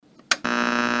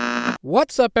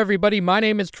What's up, everybody? My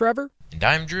name is Trevor. And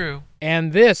I'm Drew.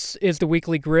 And this is The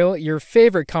Weekly Grill, your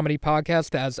favorite comedy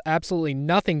podcast that has absolutely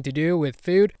nothing to do with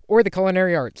food or the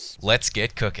culinary arts. Let's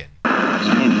get cooking.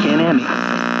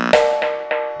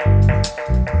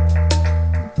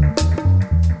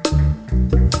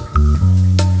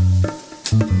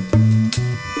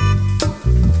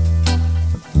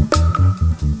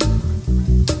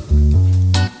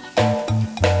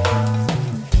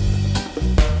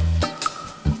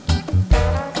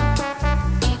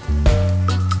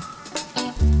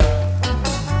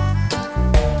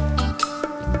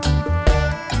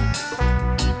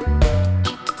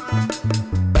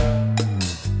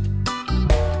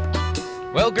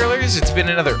 Well, grillers, it's been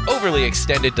another overly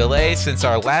extended delay since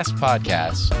our last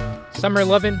podcast. Summer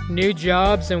loving, new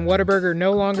jobs, and Whataburger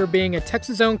no longer being a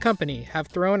Texas-owned company have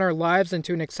thrown our lives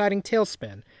into an exciting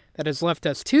tailspin that has left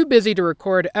us too busy to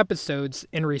record episodes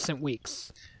in recent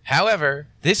weeks. However,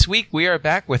 this week we are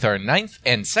back with our 9th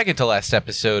and second-to-last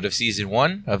episode of Season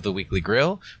 1 of The Weekly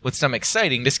Grill with some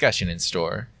exciting discussion in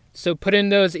store. So put in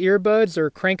those earbuds or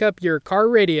crank up your car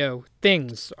radio.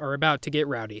 Things are about to get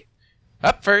rowdy.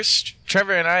 Up first,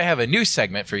 Trevor and I have a new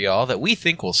segment for y'all that we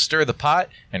think will stir the pot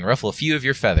and ruffle a few of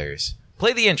your feathers.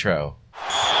 Play the intro.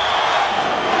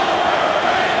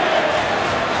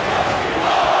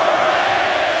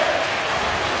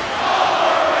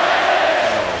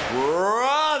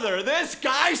 Oh, brother, this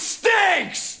guy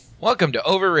stinks! Welcome to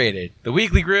Overrated, the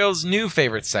Weekly Grill's new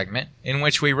favorite segment, in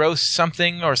which we roast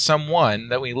something or someone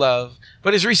that we love,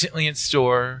 but is recently in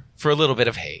store for a little bit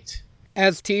of hate.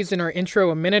 As teased in our intro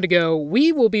a minute ago,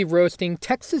 we will be roasting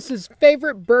Texas's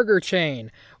favorite burger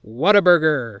chain,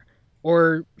 Whataburger.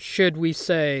 Or should we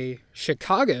say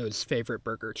Chicago's favorite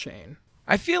burger chain?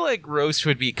 I feel like roast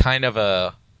would be kind of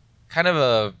a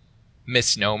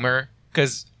misnomer,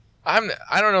 because I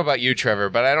don't know about you, Trevor,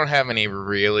 but I don't have any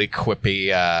really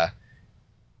quippy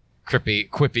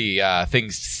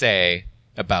things to say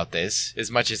about this,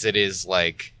 as much as it is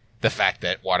like the fact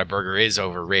that Whataburger is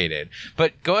overrated.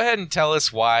 But go ahead and tell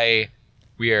us why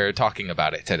we are talking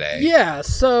about it today. Yeah,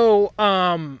 so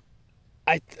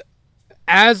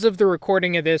as of the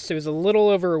recording of this, it was a little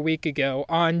over a week ago.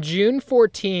 On June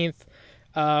 14th,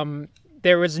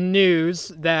 there was news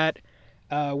that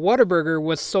Whataburger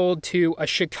was sold to a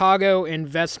Chicago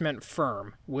investment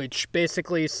firm, which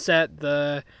basically set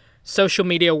the social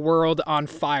media world on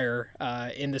fire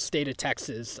in the state of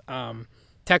Texas.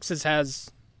 Texas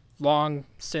has long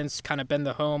since kind of been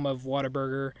the home of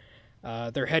Whataburger.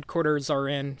 Their headquarters are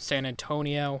in San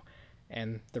Antonio,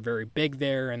 and they're very big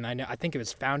there. And I think it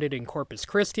was founded in Corpus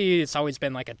Christi. It's always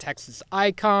been like a Texas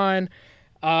icon.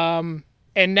 And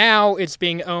now it's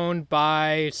being owned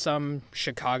by some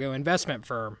Chicago investment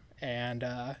firm, and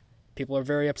people are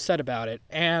very upset about it.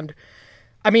 And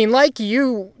I mean, like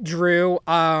you, Drew,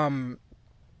 I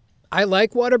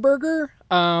like Whataburger,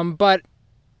 but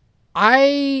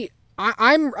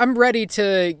I'm ready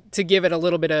to give it a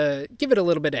little bit of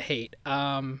hate,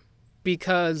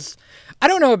 because I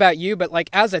don't know about you, but like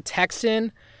as a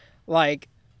Texan, like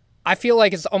I feel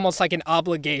like it's almost like an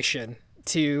obligation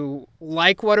to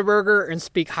like Whataburger and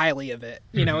speak highly of it.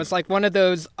 You know, it's like one of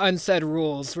those unsaid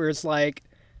rules where it's like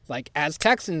as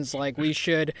Texans, like we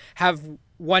should have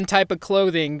one type of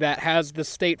clothing that has the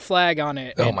state flag on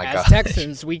it. Oh and my as gosh.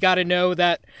 Texans, we got to know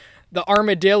that the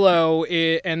armadillo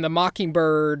and the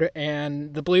mockingbird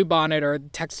and the bluebonnet are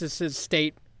Texas's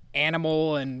state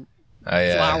animal and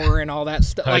flower and all that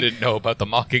stuff. I didn't know about the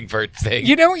mockingbird thing.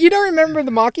 You don't remember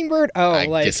the mockingbird? Oh,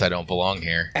 I guess I don't belong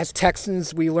here. As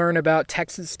Texans, we learn about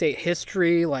Texas state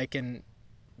history, like in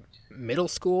middle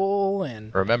school,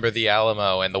 and Remember the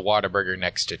Alamo and the Whataburger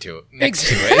next to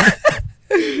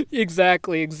it.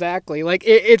 exactly. Like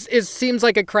it seems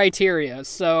like a criteria.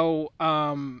 So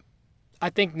I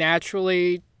think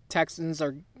naturally Texans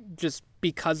are, just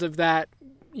because of that,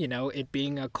 you know, it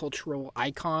being a cultural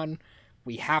icon,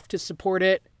 we have to support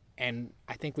it, and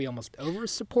I think we almost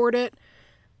over-support it.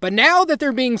 But now that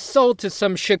they're being sold to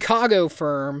some Chicago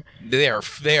firm, they are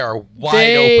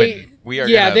wide open. We are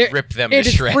going to rip them to shreds.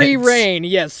 It is free reign.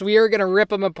 Yes, we are going to rip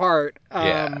them apart.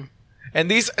 Yeah. And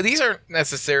these aren't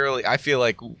necessarily, I feel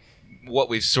like, what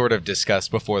we've sort of discussed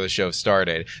before the show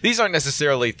started. These aren't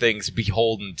necessarily things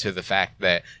beholden to the fact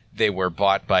that they were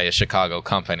bought by a Chicago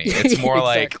company. It's more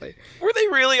exactly. like, were they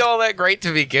really all that great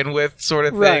to begin with, sort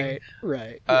of thing?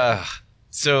 Right.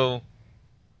 So,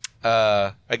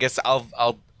 I guess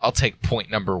I'll take point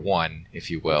number one,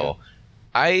 if you will.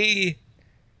 Okay.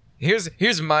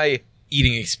 Here's my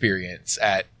eating experience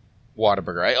at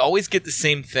Whataburger. I always get the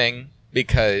same thing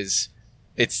because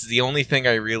it's the only thing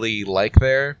I really like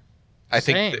there. I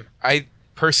think I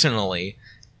personally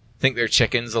think their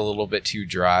chicken's a little bit too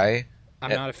dry. I'm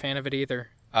not a fan of it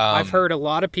either. I've heard a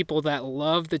lot of people that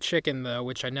love the chicken, though,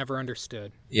 which I never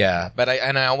understood. Yeah, but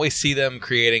I always see them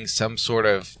creating some sort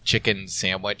of chicken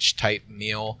sandwich type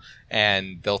meal,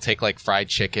 and they'll take like fried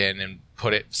chicken and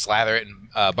slather it in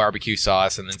barbecue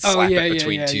sauce, and then slap it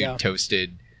between two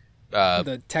toasted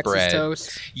the Texas bread.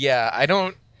 toast. Yeah, I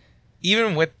don't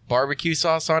even with barbecue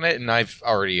sauce on it, and I've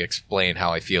already explained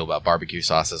how I feel about barbecue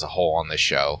sauce as a whole on this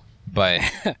show, but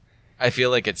I feel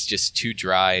like it's just too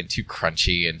dry and too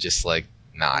crunchy and just like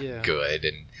not good.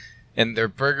 And their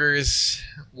burgers,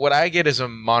 what I get is a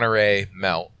Monterey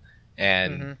melt,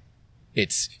 and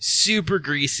it's super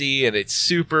greasy, and it's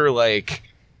super like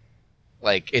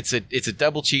it's a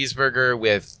double cheeseburger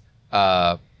with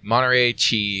Monterey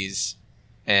cheese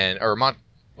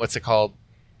what's it called?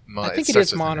 I think it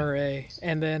is Monterey,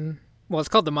 and then it's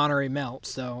called the Monterey melt,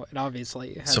 so it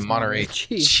obviously has some Monterey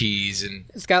cheese, and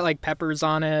it's got like peppers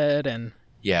on it, and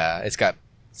it's got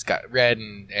red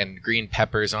and green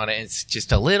peppers on it. It's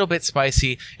just a little bit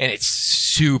spicy, and it's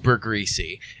super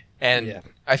greasy. And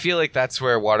I feel like that's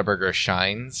where Whataburger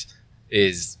shines,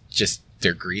 is just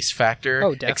their grease factor.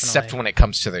 Oh, definitely. Except when it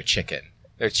comes to their chicken.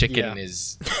 Their chicken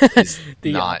is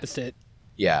the not opposite.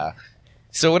 Yeah.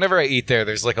 So whenever I eat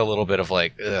there's like a little bit of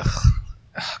like, ugh,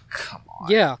 come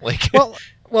on. Yeah. Like,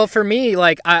 well, for me,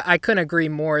 like I couldn't agree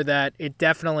more that it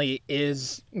definitely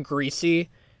is greasy.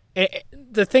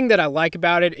 The thing that I like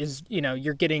about it is,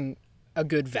 you're getting a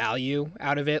good value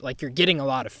out of it. Like, you're getting a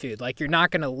lot of food. Like, you're not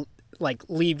going to like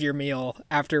leave your meal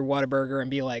after Whataburger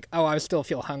and be like, oh, I still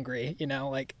feel hungry.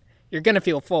 Like, you're going to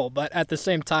feel full, but at the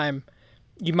same time,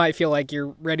 you might feel like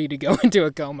you're ready to go into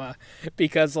a coma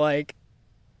because, like,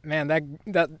 man,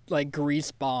 that like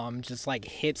grease bomb just like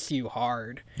hits you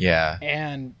hard. Yeah.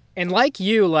 And like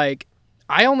you, like,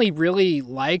 I only really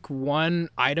like one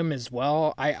item as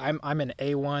well. I'm an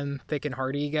A1 thick and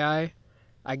hearty guy.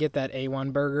 I get that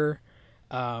A1 burger,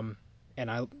 and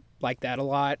I like that a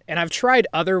lot. And I've tried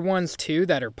other ones too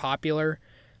that are popular.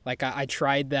 Like I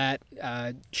tried that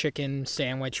chicken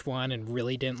sandwich one and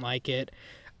really didn't like it.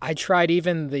 I tried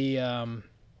even the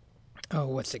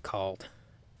what's it called?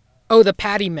 Oh, the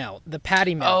patty melt. The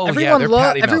patty melt. Oh,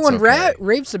 everyone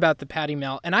raves about the patty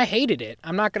melt, and I hated it.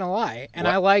 I'm not gonna lie. And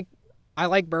I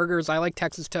like burgers. I like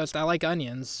Texas toast. I like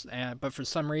onions. But for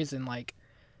some reason, like,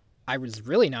 I was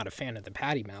really not a fan of the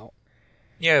patty melt.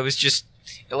 Yeah, it was just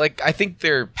like, I think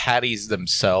their patties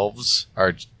themselves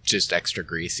are just extra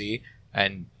greasy,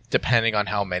 and depending on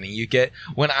how many you get.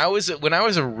 When I was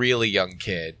a really young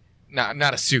kid,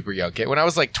 not a super young kid, when I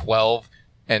was like 12,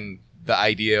 and the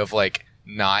idea of like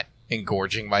not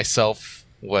engorging myself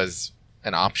was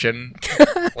an option,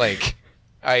 like,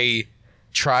 I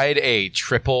tried a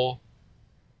triple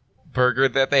burger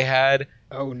that they had.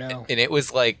 Oh no. And it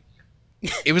was like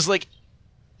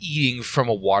eating from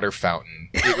a water fountain.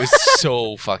 It was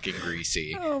so fucking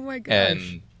greasy. Oh my gosh.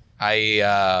 And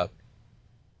I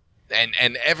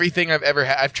and everything I've ever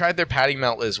had, I've tried their patty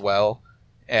melt as well,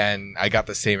 and I got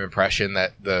the same impression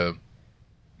that the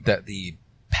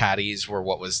patties were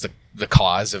what was the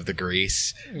cause of the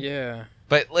grease. Yeah.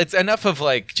 But it's enough of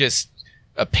like just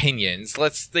opinions.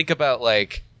 Let's think about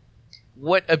like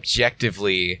what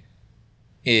objectively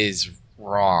is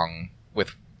wrong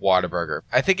with Whataburger.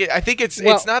 I think it's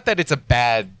not that it's a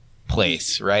bad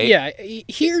place, right? Yeah.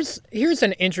 Here's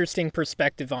an interesting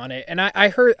perspective on it. And I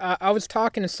heard I was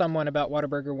talking to someone about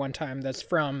Whataburger one time that's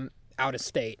from out of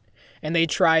state, and they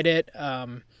tried it.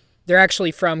 They're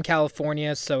actually from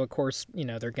California, so of course,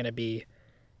 they're going to be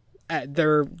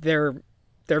their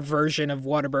version of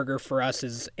Whataburger for us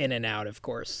is In-N-Out, of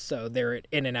course. So they're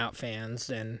In-N-Out fans,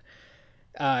 and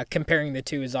comparing the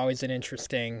two is always an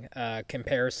interesting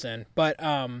comparison. But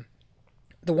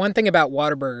the one thing about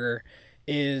Whataburger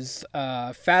is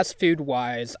fast food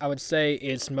wise, I would say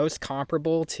it's most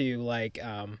comparable to like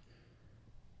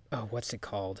what's it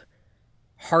called?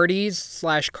 Hardee's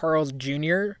 / Carl's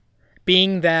Jr.,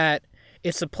 being that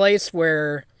it's a place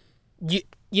where you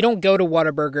don't go to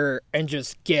Whataburger and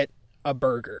just get a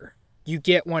burger. You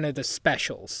get one of the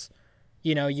specials.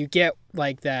 You get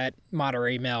like that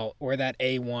Monterey melt or that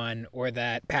A1 or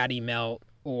that patty melt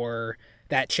or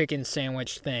that chicken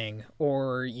sandwich thing,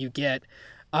 or you get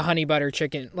a honey butter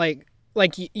chicken. Like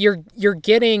you're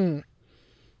getting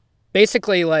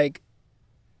basically, like,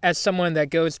 as someone that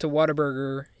goes to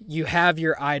Whataburger, you have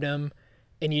your item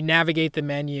and you navigate the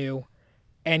menu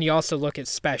and you also look at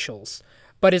specials.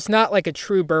 But it's not like a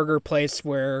true burger place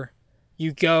where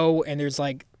you go and there's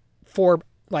like four,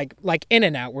 like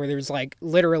In-N-Out, where there's like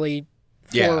literally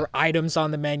four items on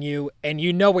the menu and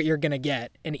you know what you're going to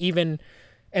get. And even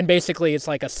And basically it's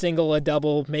like a single, a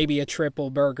double, maybe a triple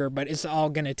burger, but it's all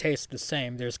going to taste the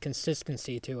same. There's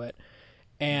consistency to it.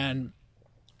 And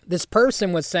this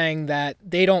person was saying that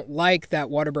they don't like that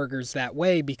Whataburger's that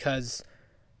way because,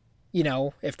 you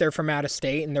know, if they're from out of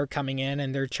state and they're coming in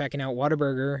and they're checking out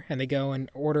Whataburger and they go and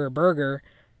order a burger,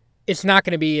 it's not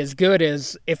going to be as good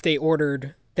as if they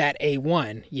ordered that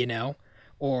A1, you know,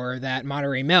 or that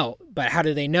Monterey Melt. But how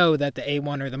do they know that the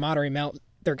A1 or the Monterey Melt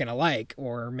they're going to like?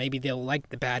 Or maybe they'll like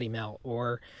the patty melt,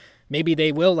 or maybe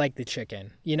they will like the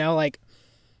chicken, you know, like,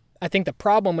 I think the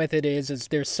problem with it is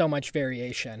there's so much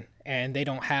variation and they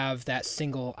don't have that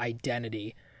single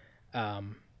identity.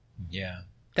 Yeah.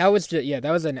 That was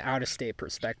an out-of-state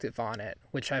perspective on it,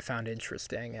 which I found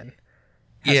interesting and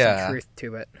has some truth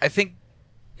to it. I think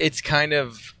it's kind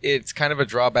of a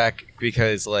drawback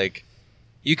because, like,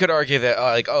 you could argue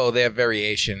that they have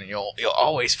variation and you'll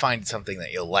always find something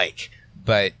that you'll like,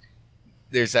 but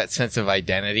there's that sense of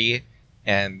identity,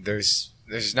 and there's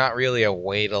not really a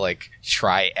way to like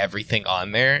try everything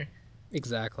on there.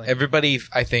 Exactly. Everybody,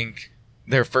 I think,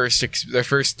 their first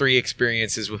 3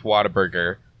 experiences with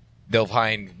Whataburger, they'll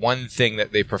find one thing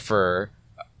that they prefer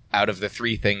out of the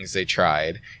 3 things they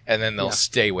tried, and then they'll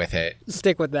stay with it.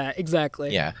 Stick with that,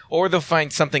 exactly. Yeah. Or they'll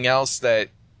find something else that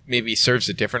maybe serves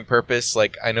a different purpose.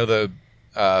 Like, I know the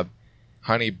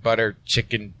honey butter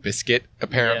chicken biscuit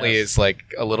apparently is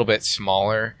like a little bit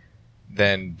smaller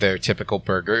than their typical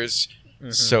burgers.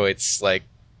 Mm-hmm. So it's like,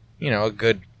 you know, a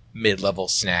good mid-level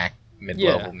snack,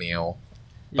 mid-level meal.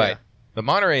 But the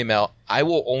Monterey Melt, I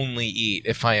will only eat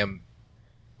if I am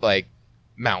like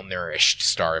malnourished,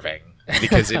 starving,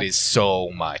 because it is so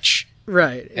much.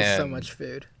 Right. It's so much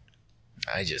food.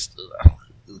 I just,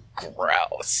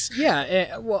 gross. Yeah.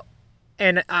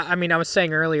 And I mean, I was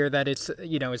saying earlier that it's,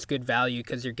 you know, it's good value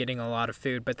because you're getting a lot of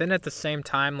food. But then at the same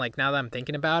time, like, now that I'm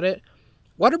thinking about it,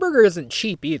 Whataburger isn't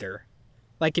cheap either.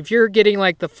 Like, if you're getting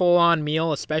like the full-on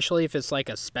meal, especially if it's like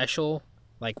a special,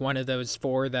 like one of those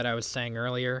 4 that I was saying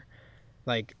earlier,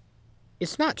 like,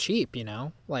 it's not cheap, you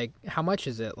know? Like, how much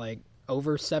is it? Like,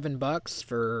 over $7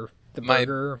 for the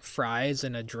burger, fries,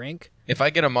 and a drink? If I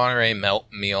get a Monterey Melt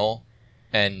meal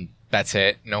and that's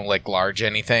it, no like large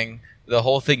anything, the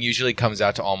whole thing usually comes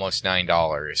out to almost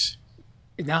 $9.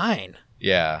 9?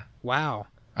 Yeah. Wow.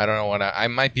 I don't know I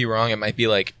might be wrong. It might be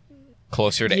like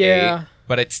closer to 8,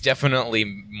 but it's definitely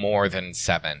more than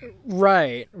 7.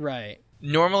 Right.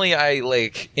 Normally, I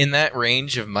like in that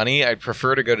range of money, I'd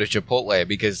prefer to go to Chipotle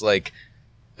because like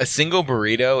a single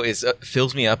burrito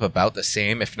fills me up about the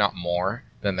same, if not more,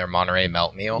 than their Monterey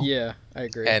Melt meal. Yeah, I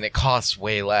agree. And it costs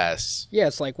way less. Yeah,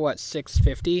 it's like what,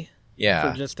 $6.50? Yeah,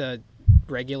 for just a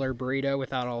regular burrito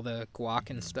without all the guac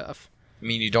and stuff. I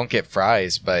mean, you don't get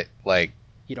fries, but like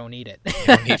you don't need it. You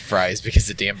don't need fries because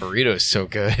the damn burrito is so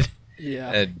good.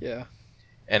 Yeah,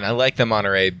 And I like the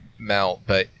Monterey Melt,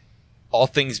 but all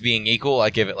things being equal, I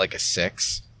give it like a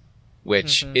 6,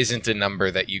 which isn't a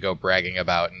number that you go bragging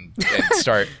about and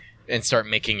start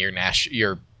making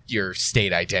your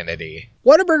state identity.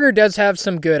 Whataburger does have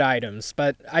some good items,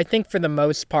 but I think for the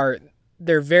most part,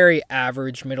 they're very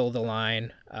average, middle of the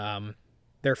line.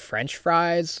 Their French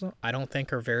fries, I don't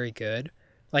think are very good.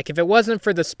 Like, if it wasn't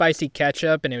for the spicy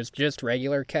ketchup and it was just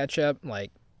regular ketchup, like,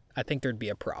 I think there'd be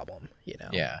a problem, you know?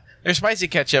 Yeah. Their spicy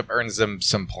ketchup earns them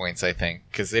some points, I think,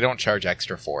 because they don't charge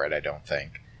extra for it, I don't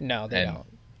think. No, they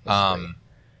don't.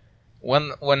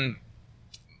 When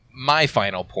my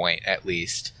final point, at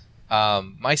least,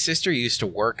 my sister used to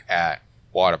work at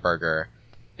Whataburger,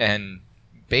 and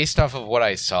based off of what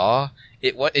I saw,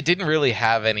 it didn't really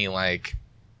have any, like...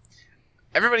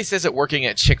 Everybody says that working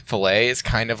at Chick-fil-A is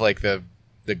kind of like the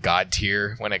god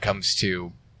tier when it comes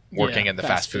to working in the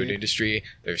fast food industry.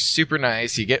 They're super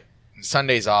nice. You get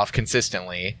Sundays off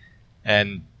consistently,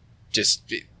 and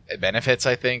just benefits,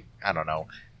 I think. I don't know.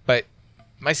 But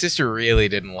my sister really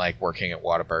didn't like working at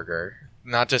Whataburger.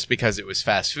 Not just because it was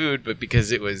fast food, but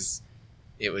because it was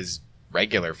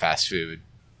regular fast food.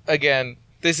 Again,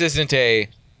 this isn't a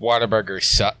Whataburger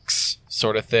sucks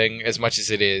sort of thing as much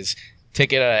as it is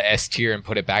take it out of S tier and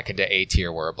put it back into A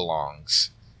tier where it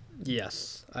belongs.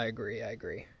 Yes, I agree.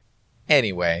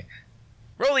 Anyway,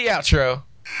 roll the outro.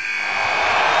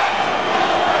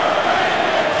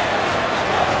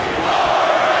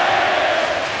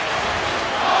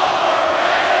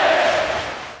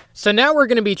 So now we're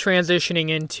going to be transitioning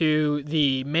into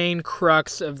the main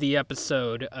crux of the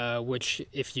episode, which,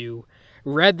 if you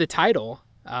read the title,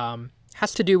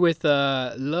 has to do with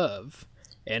love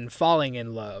and falling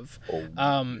in love.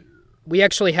 We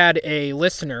actually had a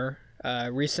listener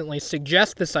recently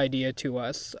suggest this idea to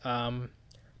us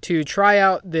to try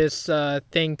out this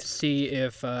thing to see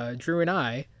if Drew and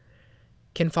I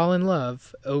can fall in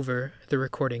love over the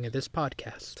recording of this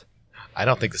podcast. I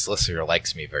don't think this listener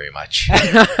likes me very much.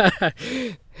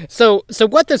 So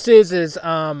what this is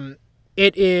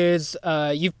it is,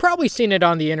 you've probably seen it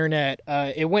on the internet.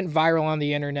 It went viral on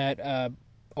the internet a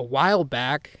while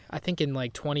back, I think in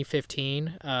like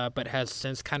 2015, but has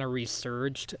since kind of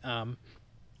resurged.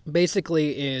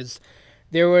 Basically is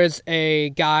there was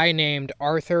a guy named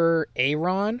Arthur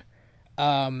Aron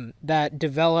that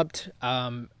developed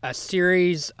a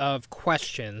series of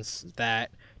questions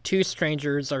that two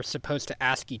strangers are supposed to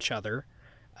ask each other.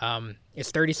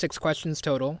 It's 36 questions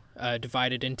total,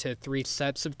 divided into 3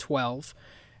 sets of 12,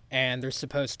 and they're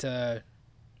supposed to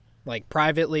like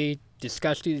privately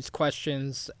discuss these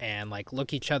questions and like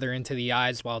look each other into the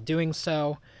eyes while doing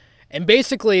so. And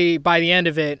basically, by the end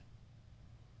of it,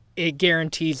 it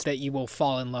guarantees that you will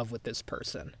fall in love with this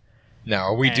person. Now,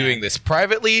 are we doing this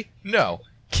privately? No.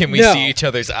 Can we see each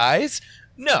other's eyes?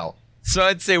 No. So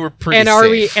I'd say we're pretty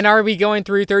safe. Are we going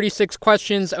through 36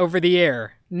 questions over the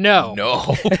air? No.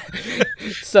 No.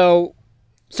 So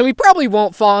we probably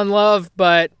won't fall in love,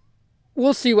 but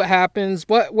we'll see what happens.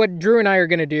 What Drew and I are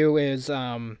going to do is,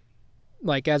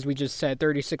 like as we just said,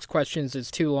 36 questions is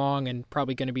too long and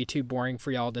probably going to be too boring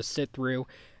for y'all to sit through.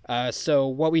 So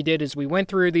what we did is we went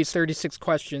through these 36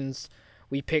 questions.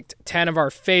 We picked 10 of our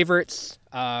favorites,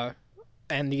 and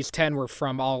these 10 were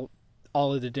from all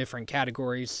of the different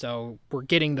categories, so we're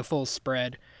getting the full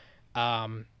spread.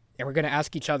 And we're going to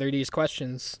ask each other these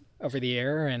questions over the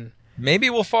air, and maybe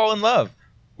we'll fall in love,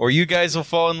 or you guys will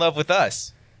fall in love with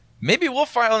us. Maybe we'll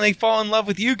finally fall in love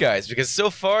with you guys, because so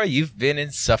far you've been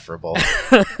insufferable.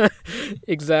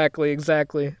 Exactly.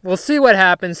 We'll see what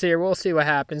happens here. We'll see what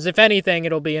happens. If anything,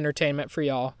 it'll be entertainment for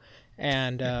y'all.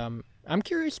 And I'm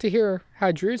curious to hear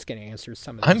how Drew's going to answer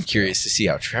some of this. I'm curious to see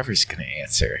how Trevor's going to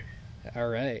answer. All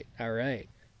right.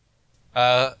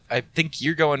 I think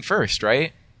you're going first,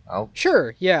 right?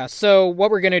 Sure, yeah. So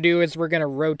what we're going to do is we're going to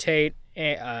rotate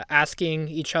asking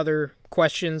each other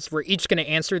questions. We're each going to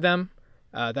answer them.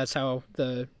 That's how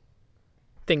the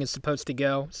thing is supposed to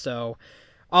go. So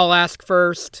I'll ask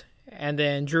first, and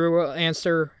then Drew will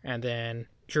answer, and then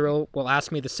Drew will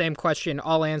ask me the same question.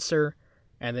 I'll answer,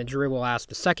 and then Drew will ask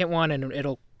the second one, and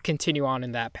it'll continue on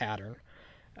in that pattern.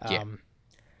 Yeah.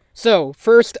 So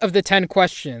first of the 10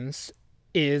 questions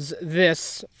is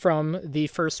this from the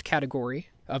first category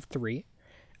of 3.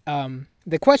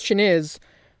 The question is,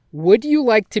 would you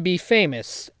like to be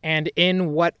famous, and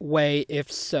in what way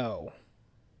if so?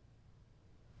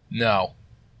 No.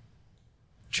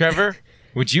 Trevor,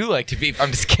 would you like to be...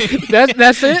 I'm just kidding.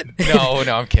 That's it? No,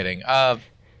 I'm kidding.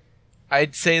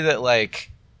 I'd say that,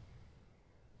 like...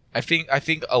 I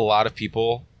think a lot of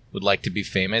people would like to be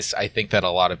famous. I think that a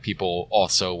lot of people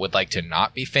also would like to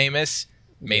not be famous.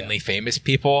 Mainly famous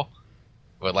people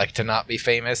would like to not be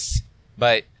famous.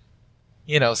 But,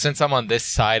 since I'm on this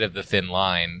side of the thin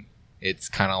line, it's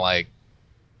kind of like...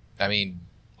 I mean,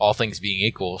 all things being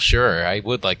equal, sure, I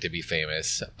would like to be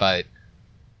famous. But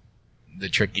the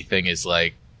tricky thing is,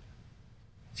 like,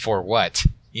 for what?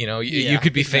 You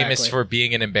could be famous for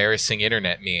being an embarrassing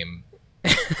internet meme.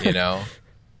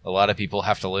 A lot of people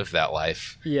have to live that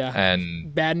life. Yeah.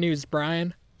 And bad news,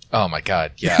 Brian. Oh my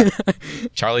God, yeah.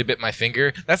 Charlie bit my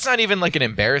finger. That's not even like an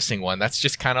embarrassing one. That's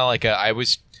just kind of like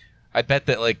I bet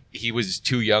that like he was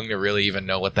too young to really even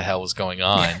know what the hell was going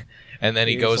on. And then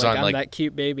he goes on I'm that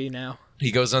cute baby now.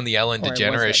 He goes on the Ellen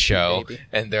DeGeneres show,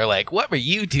 and they're like, "What were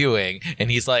you doing?"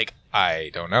 And he's like, "I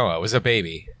don't know. I was a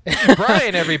baby."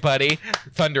 Brian, everybody,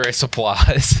 thunderous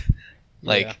applause.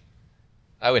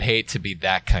 I would hate to be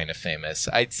that kind of famous.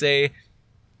 I'd say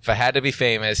if I had to be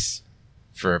famous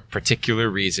for a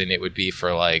particular reason, it would be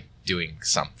for like doing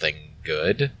something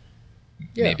good.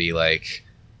 Yeah. Maybe like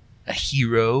a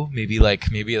hero. Maybe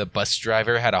the bus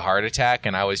driver had a heart attack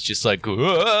and I was just like,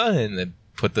 and then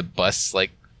put the bus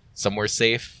like somewhere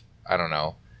safe. I don't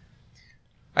know.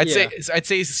 I'd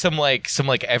say some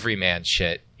everyman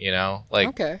shit, Like,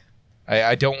 okay.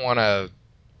 I don't want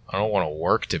to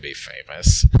work to be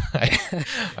famous.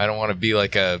 I don't want to be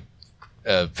like a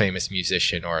famous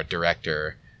musician or a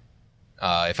director.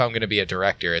 If I'm going to be a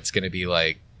director, it's going to be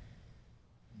like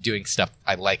doing stuff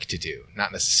I like to do,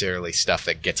 not necessarily stuff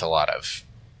that gets a lot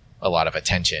of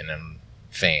attention and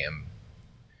fame.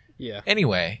 Yeah.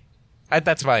 Anyway,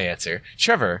 that's my answer.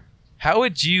 Trevor, how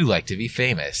would you like to be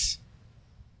famous?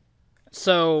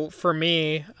 So for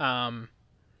me,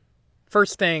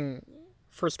 first thing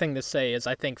to say is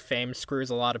I think fame screws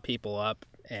a lot of people up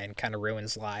and kind of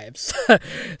ruins lives.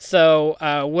 So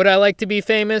would I like to be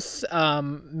famous?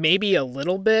 Maybe a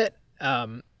little bit,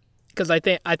 because I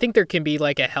think there can be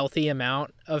like a healthy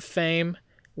amount of fame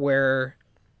where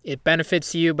it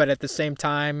benefits you, but at the same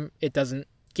time, it doesn't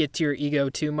get to your ego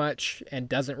too much and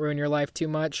doesn't ruin your life too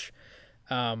much.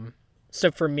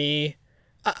 So for me,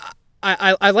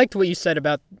 I liked what you said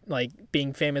about like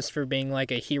being famous for being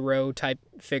like a hero type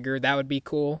figure. That would be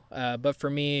cool. But for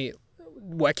me,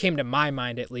 what came to my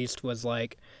mind at least was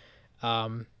like,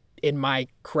 in my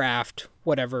craft,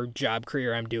 whatever job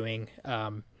career I'm doing,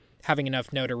 having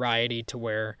enough notoriety to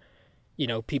where, you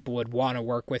know, people would want to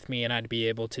work with me and I'd be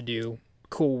able to do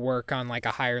cool work on like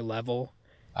a higher level.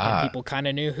 And people kind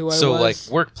of knew who I was. So like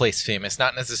workplace famous,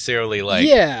 not necessarily like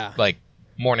like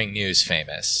morning news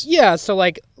famous. Yeah, so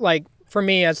like for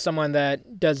me as someone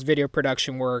that does video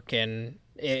production work and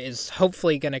is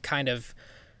hopefully going to kind of,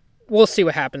 we'll see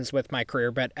what happens with my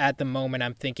career, but at the moment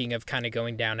I'm thinking of kind of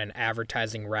going down an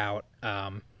advertising route.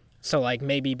 So like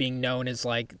maybe being known as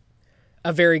like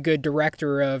a very good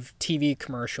director of TV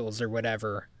commercials or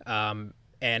whatever, and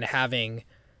having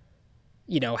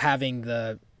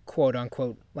the quote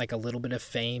unquote like a little bit of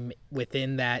fame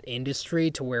within that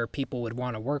industry to where people would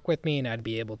want to work with me and I'd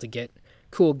be able to get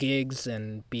cool gigs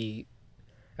and be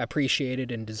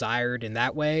appreciated and desired in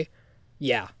that way.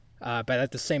 Yeah. But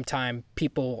at the same time,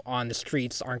 people on the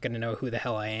streets aren't going to know who the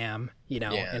hell I am, you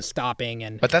know, and stopping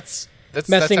and but that's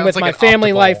messing with like my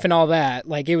family life and all that.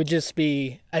 Like it would just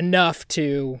be famous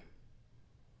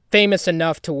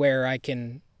enough to where I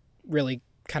can really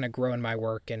kind of grow in my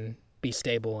work and be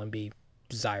stable and be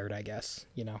desired, I guess,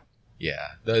 you know. Yeah,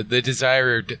 the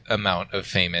desired amount of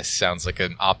famous sounds like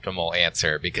an optimal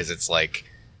answer because it's like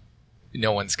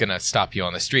no one's gonna stop you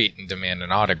on the street and demand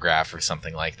an autograph or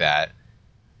something like that.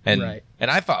 And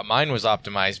and I thought mine was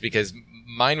optimized because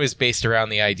mine was based around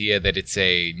the idea that it's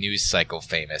a news cycle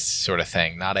famous sort of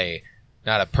thing, not a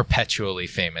perpetually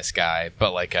famous guy,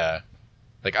 but like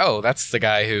oh, that's the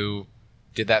guy who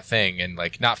did that thing and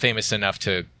like not famous enough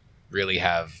to really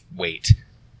have weight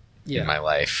in my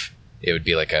life. It would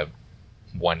be like a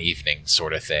one evening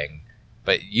sort of thing.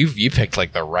 But you picked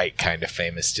like the right kind of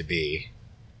famous to be.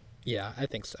 Yeah, I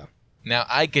think so. Now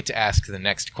I get to ask the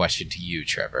next question to you,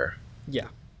 Trevor. Yeah.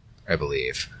 I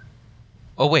believe.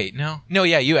 Oh wait, no,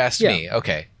 yeah, you asked me.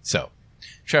 Okay, so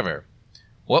Trevor,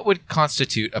 what would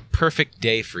constitute a perfect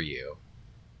day for you?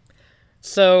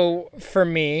 So for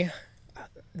me,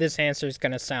 this answer is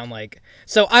going to sound like,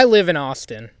 so I live in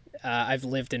Austin. I've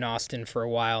lived in Austin for a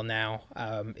while now.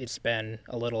 It's been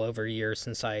a little over a year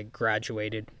since I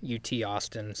graduated UT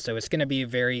Austin. So it's going to be a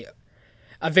very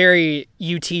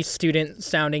UT student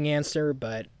sounding answer,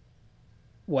 but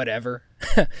whatever.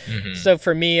 Mm-hmm. So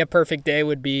for me, a perfect day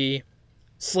would be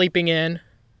sleeping in,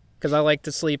 because I like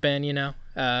to sleep in, you know,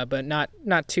 but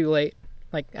not too late,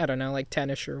 like, I don't know, like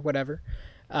 10ish or whatever.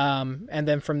 And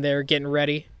then from there, getting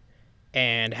ready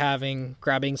and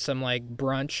grabbing some like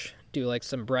brunch, do like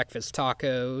some breakfast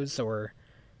tacos or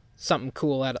something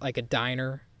cool at like a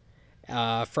diner.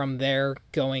 From there,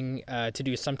 going to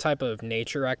do some type of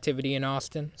nature activity in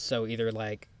Austin. So either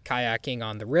like kayaking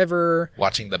on the river,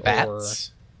 watching the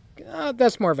bats. Or,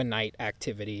 that's more of a night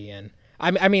activity, and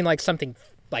I mean like something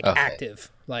like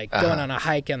active, like going on a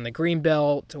hike on the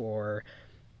Greenbelt or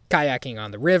kayaking on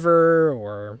the river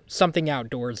or something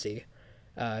outdoorsy.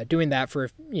 Doing that for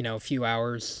a few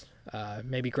hours,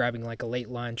 maybe grabbing like a late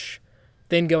lunch,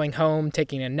 then going home,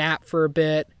 taking a nap for a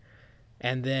bit,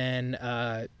 and then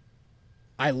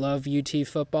I love UT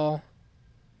football.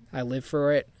 I live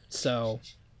for it. So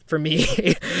for me,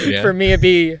 it'd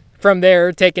be from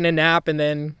there taking a nap and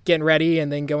then getting ready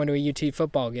and then going to a UT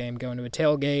football game, going to a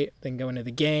tailgate, then going to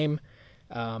the game.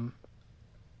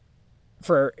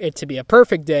 For it to be a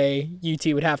perfect day, UT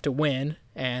would have to win,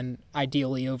 and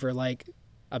ideally over like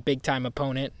a big time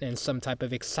opponent in some type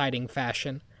of exciting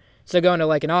fashion. So going to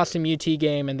like an awesome UT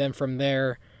game and then from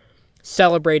there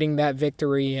celebrating that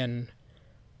victory in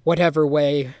whatever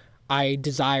way I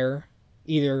desire,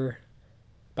 either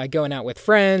by going out with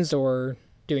friends or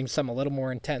doing something a little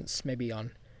more intense, maybe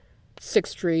on 6th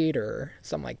Street or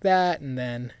something like that, and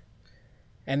then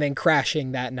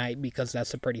crashing that night because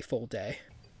that's a pretty full day.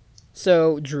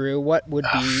 So, Drew, what would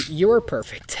be your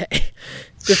perfect day?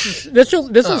 This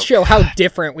will show how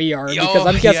different we are, because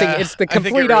I'm guessing it's the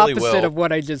complete opposite of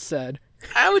what I just said.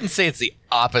 I wouldn't say it's the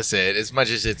opposite as much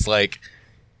as it's like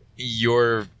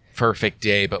your perfect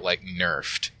day, but like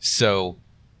nerfed. So,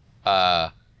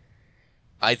 I'd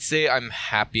say I'm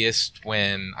happiest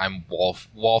when I'm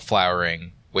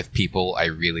wallflowering with people I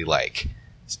really like.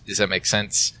 Does that make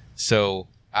sense? So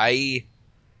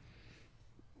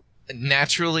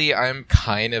naturally, I'm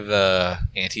kind of a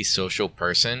antisocial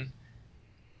person,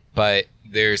 but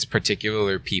there's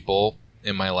particular people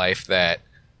in my life that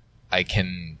I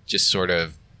can just sort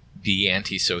of be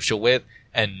antisocial with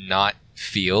and not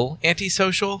feel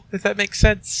antisocial, if that makes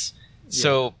sense. Yeah.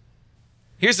 So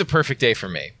here's a perfect day for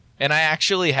me. And I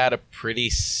actually had a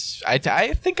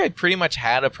I think I pretty much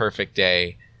had a perfect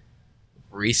day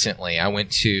recently. I went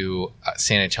to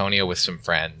San Antonio with some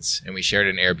friends, and we shared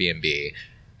an Airbnb.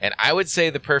 And I would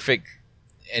say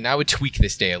and I would tweak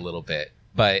this day a little bit,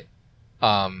 but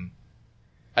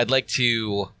I'd like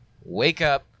to wake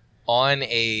up on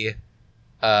a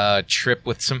trip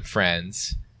with some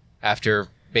friends after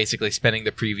basically spending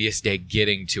the previous day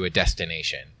getting to a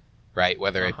destination, right?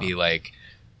 Whether it be like,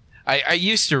 I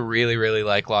used to really, really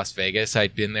like Las Vegas.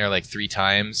 I'd been there like 3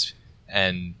 times,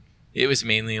 and it was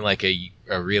mainly like a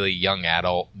really young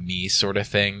adult me sort of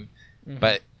thing. Mm-hmm.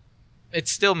 But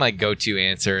it's still my go-to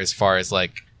answer as far as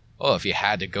like, oh, if you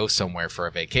had to go somewhere for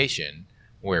a vacation,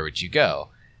 where would you go?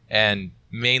 And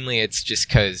mainly it's just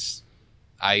because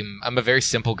I'm a very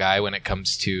simple guy when it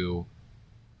comes to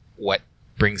what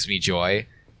brings me joy.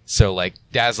 So like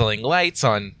dazzling lights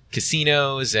on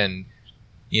casinos and,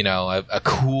 you know, a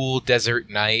cool desert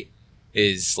night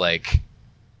is like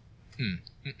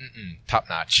top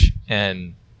notch.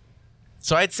 And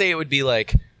so I'd say it would be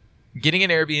like getting an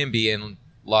Airbnb in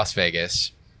Las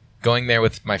Vegas, going there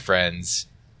with my friends,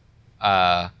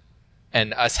 and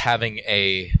us having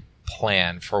a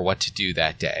plan for what to do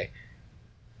that day.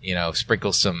 You know,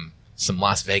 sprinkle some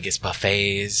Las Vegas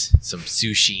buffets, some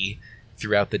sushi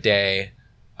throughout the day.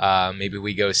 Maybe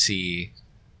we go see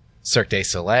Cirque du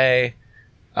Soleil,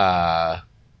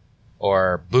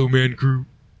 or Blue Man Group.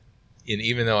 And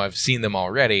even though I've seen them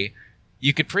already,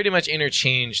 you could pretty much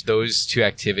interchange those two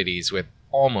activities with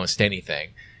almost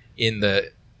anything. In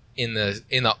the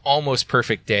almost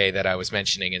perfect day that I was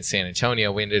mentioning in San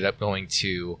Antonio, we ended up going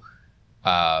to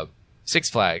Six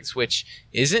Flags, which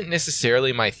isn't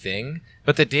necessarily my thing,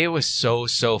 but the day was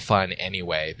so fun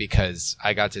anyway, because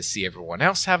I got to see everyone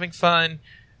else having fun,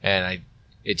 and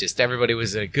everybody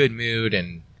was in a good mood,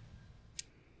 and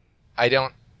I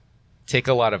don't take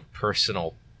a lot of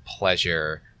personal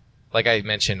pleasure. Like I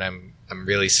mentioned, I'm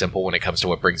really simple when it comes to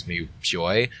what brings me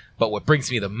joy, but what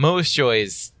brings me the most joy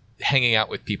is hanging out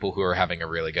with people who are having a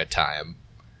really good time.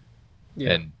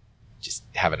 Yeah. And just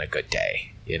having a good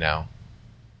day, you know?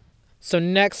 So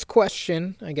next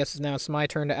question, I guess now it's my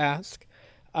turn to ask.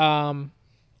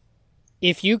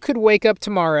 If you could wake up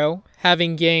tomorrow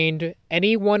having gained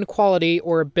any one quality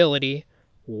or ability,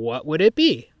 what would it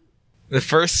be? The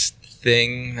first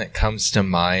thing that comes to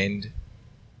mind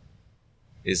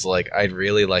is like, I'd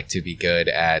really like to be good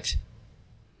at,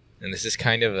 and this is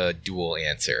kind of a dual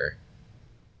answer.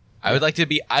 I would like to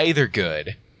be either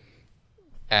good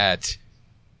at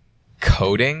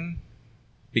coding,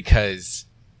 because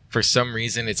for some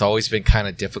reason it's always been kind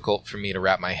of difficult for me to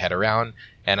wrap my head around,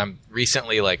 and I'm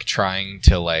recently like trying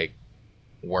to like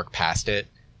work past it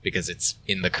because it's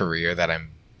in the career that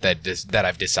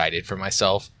I've decided for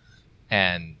myself,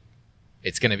 and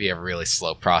it's going to be a really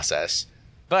slow process.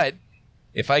 But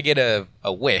if I get a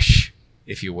wish,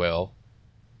 if you will,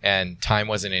 and time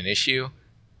wasn't an issue,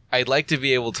 I'd like to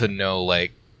be able to know,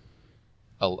 like,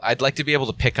 I'd like to be able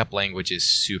to pick up languages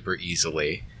super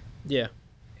easily. Yeah.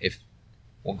 If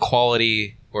one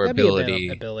quality or That'd ability. Be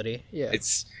a ability, yeah.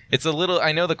 It's a little,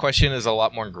 I know the question is a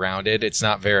lot more grounded. It's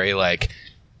not very like,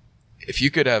 if you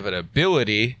could have an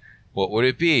ability, what would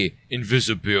it be?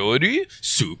 Invisibility?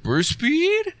 Super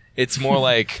speed? It's more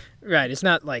like... Right, it's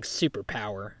not like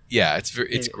superpower. Yeah, it's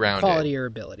grounded. Quality or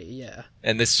ability, yeah.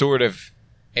 And this sort of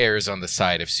errs on the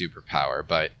side of superpower,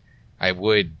 but I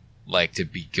would like to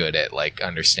be good at like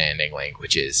understanding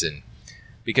languages, and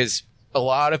because a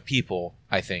lot of people,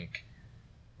 I think,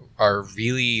 are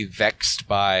really vexed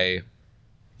by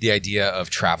the idea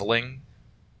of traveling.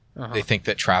 Uh-huh. They think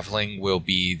that traveling will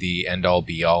be the end all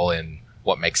be all and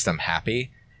what makes them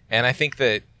happy. And I think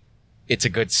that it's a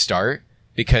good start,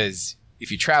 because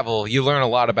if you travel, you learn a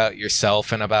lot about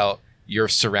yourself and about your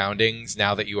surroundings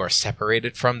now that you are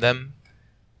separated from them.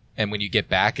 And when you get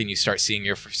back and you start seeing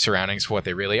your surroundings for what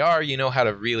they really are, you know how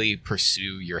to really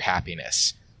pursue your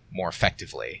happiness more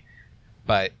effectively.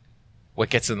 But what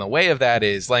gets in the way of that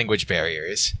is language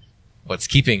barriers. What's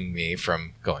keeping me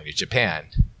from going to Japan?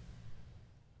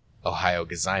 Ohayo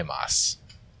gozaimasu.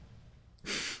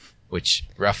 Which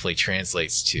roughly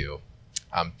translates to,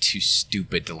 I'm too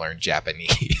stupid to learn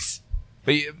Japanese.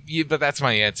 But that's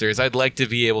my answer, is I'd like to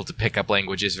be able to pick up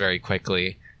languages very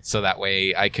quickly, so that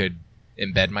way I could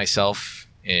embed myself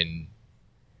in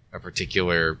a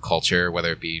particular culture,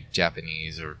 whether it be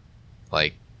Japanese or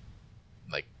like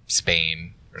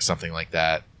Spain or something like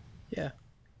that. Yeah.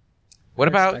 What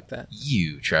about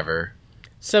you, Trevor?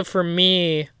 So for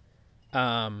me,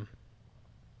 I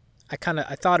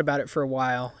thought about it for a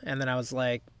while, and then I was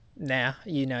like, nah,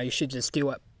 you should just do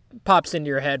what pops into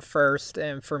your head first.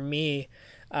 And for me,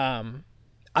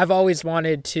 I've always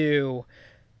wanted to.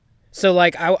 So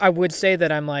like I would say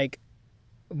that I'm like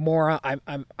more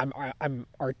I'm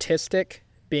artistic,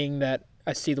 being that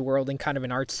I see the world in kind of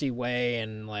an artsy way,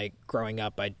 and like growing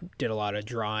up I did a lot of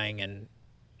drawing and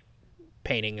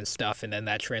painting and stuff, and then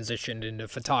that transitioned into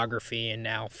photography and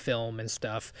now film and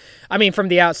stuff. I mean, from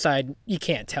the outside you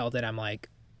can't tell that I'm like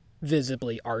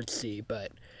visibly artsy,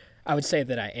 but I would say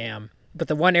that I am. But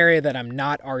the one area that I'm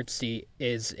not artsy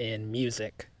is in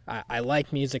music. I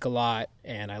like music a lot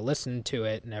and I listen to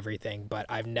it and everything, but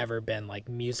I've never been like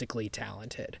musically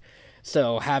talented.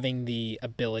 So having the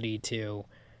ability to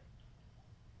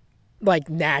like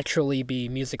naturally be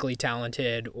musically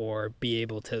talented or be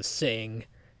able to sing,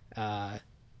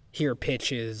 hear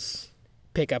pitches,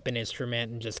 pick up an instrument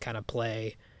and just kind of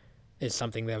play is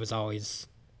something that was always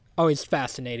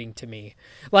fascinating to me.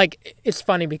 Like, it's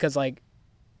funny because like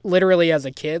literally as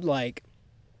a kid, like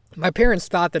my parents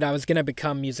thought that I was going to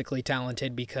become musically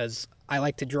talented because I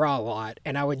like to draw a lot,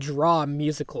 and I would draw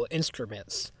musical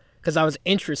instruments because I was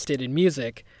interested in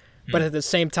music, but at the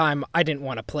same time, I didn't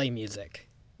want to play music.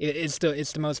 It's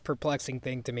the most perplexing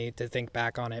thing to me to think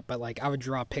back on it, but like I would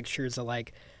draw pictures of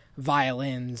like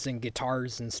violins and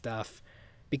guitars and stuff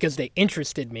because they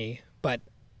interested me, but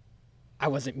I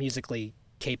wasn't musically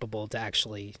capable to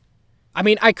actually. I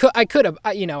mean, I could have,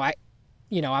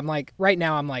 I'm like, right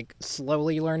now I'm like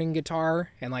slowly learning guitar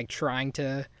and like trying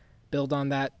to build on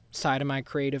that side of my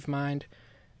creative mind.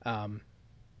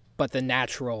 But the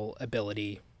natural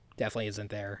ability definitely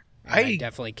isn't there. I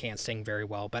definitely can't sing very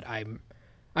well, but I'm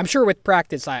sure with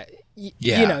practice,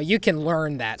 you can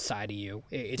learn that side of you.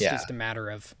 It's just a matter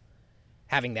of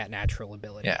having that natural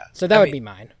ability. Yeah. So that would be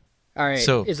mine. All right.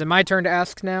 So is it my turn to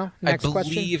ask now? Next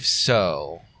question? I believe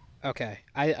so. Okay.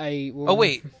 Oh,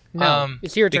 wait. No,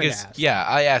 it's your turn to ask. Yeah,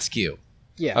 I ask you.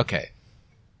 Yeah. Okay.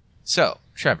 So,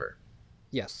 Trevor.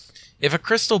 Yes. If a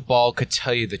crystal ball could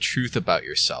tell you the truth about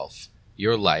yourself,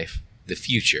 your life, the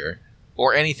future,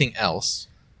 or anything else,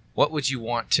 what would you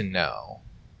want to know?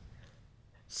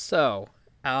 So,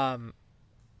 I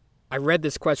read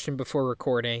this question before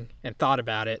recording and thought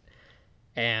about it,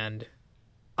 and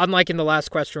unlike in the last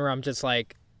question where I'm just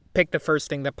like, pick the first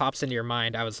thing that pops into your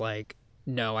mind, I was like,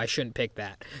 no, I shouldn't pick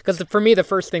that. Because for me, the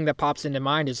first thing that pops into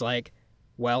mind is like,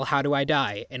 well, how do I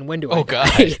die? And when do I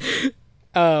die?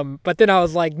 God. But then I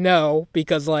was like, no,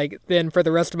 because like then for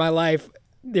the rest of my life,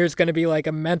 there's going to be like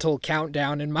a mental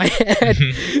countdown in my head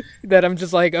that I'm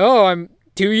just like, oh, I'm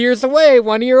 2 years away,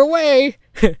 1 year away,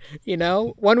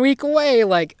 1 week away.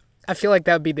 Like, I feel like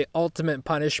that would be the ultimate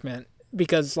punishment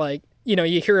because like,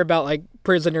 you hear about like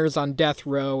prisoners on death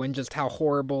row and just how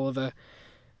horrible of a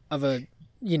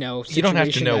situation you don't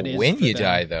have to know when you them.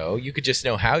 Die, though. You could just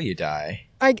know how you die.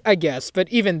 I guess, but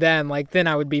even then, like, then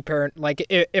I would be like,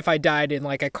 if I died in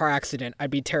like a car accident, I'd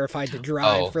be terrified to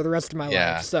drive for the rest of my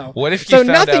life. So, what if you found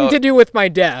nothing out, to do with my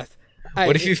death.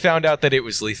 What if you found out that it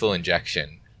was lethal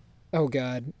injection? Oh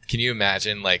God! Can you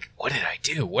imagine? Like, what did I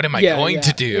do? What am I going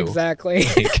to do? Exactly.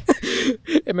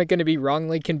 Am I going to be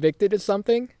wrongly convicted of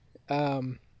something?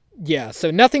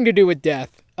 So nothing to do with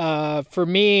death. For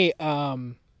me,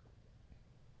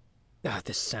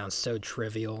 this sounds so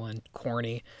trivial and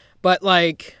corny, but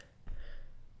like,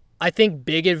 I think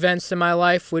big events in my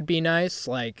life would be nice.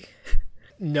 Like,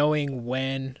 knowing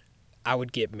when I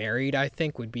would get married, I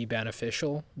think would be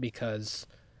beneficial because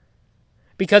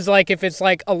like, if it's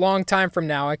like a long time from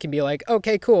now, I can be like,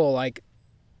 okay, cool. Like,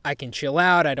 I can chill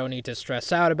out. I don't need to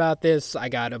stress out about this. I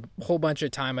got a whole bunch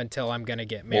of time until I'm going to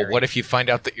get married. Well, what if you find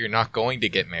out that you're not going to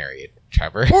get married,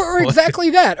 Trevor? Or exactly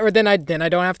that. Or then I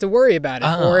don't have to worry about it.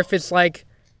 Or if it's like,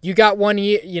 you got 1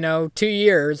 year, 2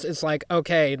 years, it's like,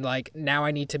 okay, like now I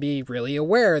need to be really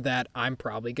aware that I'm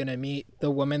probably going to meet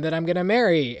the woman that I'm going to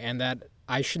marry and that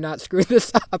I should not screw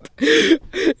this up.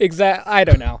 I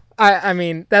don't know. I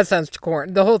mean, that sounds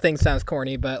corny. The whole thing sounds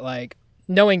corny, but like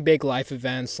knowing big life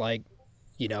events, like,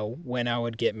 when I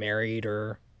would get married,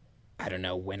 or I don't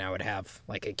know, when I would have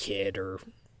like a kid, or,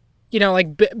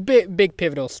 like big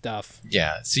pivotal stuff.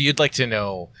 Yeah. So you'd like to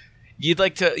know, you'd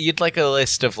like a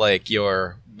list of like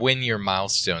when your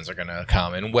milestones are going to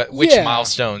come and which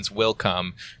milestones will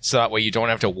come. So that way you don't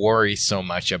have to worry so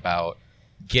much about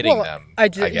getting them. I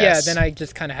guess. Then I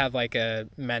just kind of have like a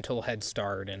mental head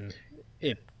start, and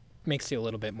it makes you a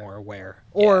little bit more aware,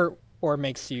 or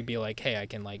makes you be like, hey, I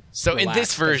can like. So in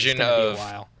this version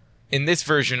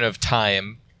of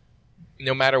time,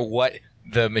 no matter what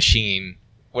the machine,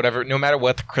 no matter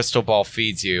what the crystal ball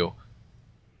feeds you,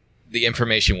 the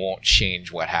information won't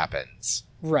change what happens.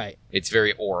 Right. It's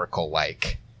very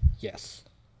Oracle-like. Yes.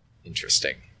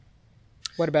 Interesting.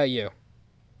 What about you?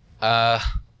 I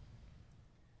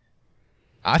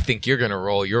think you're gonna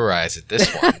roll your eyes at this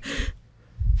one.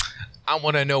 I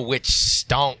want to know which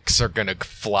stonks are gonna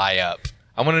fly up.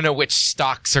 I want to know which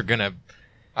stocks are gonna.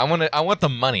 I want the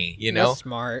money. You know, That's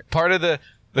smart. Part of the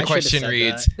question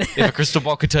reads: if a crystal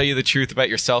ball could tell you the truth about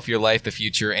yourself, your life, the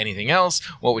future, anything else,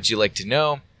 what would you like to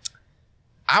know?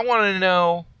 I want to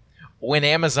know when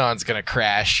Amazon's gonna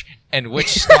crash and which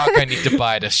stock I need to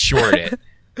buy to short it.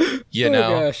 You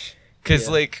know, because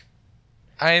like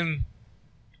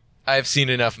I've seen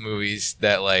enough movies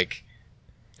that like,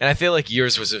 and I feel like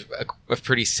yours was a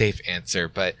pretty safe answer,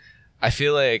 but I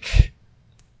feel like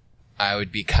I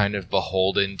would be kind of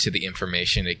beholden to the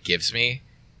information it gives me.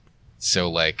 So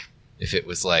like, if it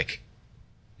was like,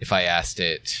 if I asked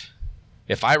it,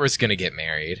 if I was going to get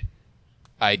married,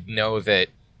 I'd know that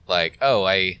like, oh,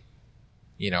 I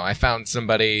found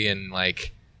somebody, and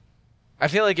like, I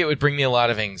feel like it would bring me a lot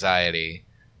of anxiety.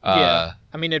 Yeah.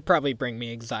 I mean, it'd probably bring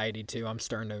me anxiety too. I'm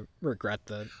starting to regret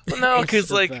the. Well, no,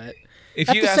 because like,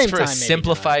 if you ask for a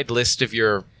simplified list of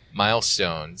your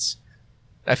milestones,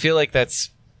 I feel like that's.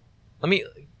 I'm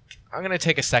gonna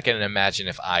take a second and imagine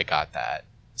if I got that.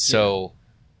 So,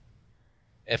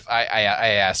 if I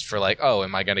asked for like, oh,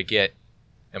 am I gonna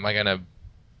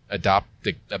adopt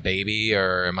a baby,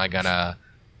 or am I gonna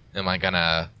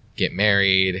get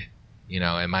married? You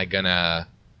know, am I gonna?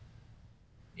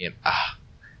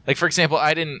 Like, for example,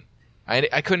 I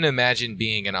couldn't imagine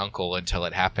being an uncle until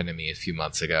it happened to me a few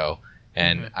months ago,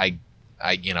 and I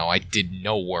did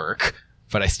no work,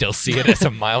 but I still see it as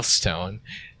a milestone,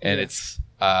 and it's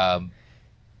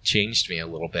changed me a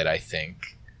little bit, I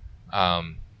think.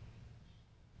 But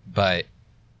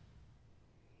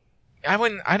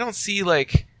I don't see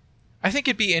like, I think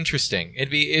it'd be interesting.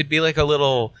 It'd be like a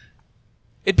little.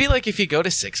 It'd be like if you go to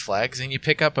Six Flags and you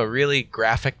pick up a really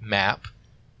graphic map.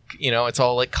 You know, it's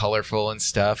all like colorful and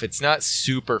stuff. It's not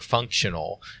super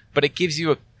functional, but it gives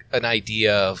you an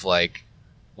idea of like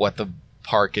what the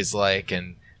park is like.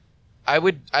 And I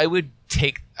would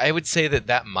say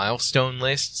that milestone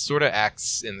list sort of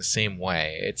acts in the same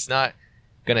way. It's not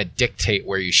going to dictate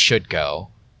where you should go.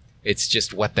 It's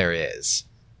just what there is.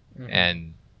 Mm-hmm.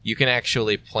 And you can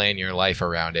actually plan your life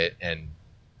around it and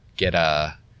get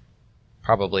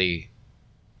probably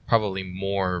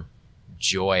more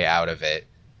joy out of it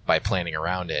by planning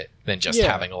around it than just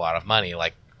having a lot of money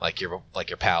like your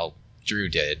pal Drew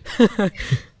did.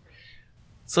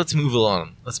 So let's move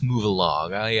along. Did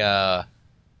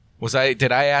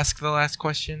I ask the last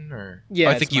question, or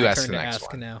I think you asked the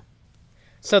next one now.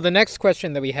 So the next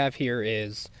question that we have here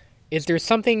is there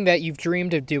something that you've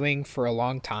dreamed of doing for a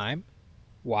long time?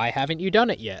 Why haven't you done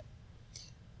it yet?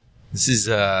 This is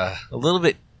a little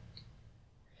bit.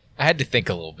 I had to think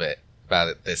a little bit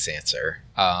about this answer.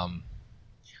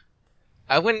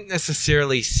 I wouldn't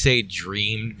necessarily say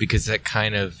dreamed, because that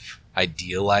kind of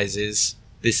idealizes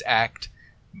this act,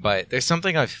 but there's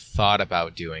something I've thought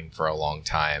about doing for a long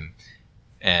time.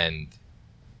 And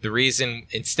the reason,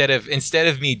 instead of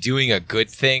me doing a good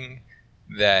thing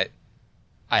that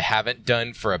I haven't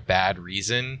done for a bad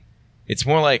reason, it's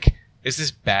more like, there's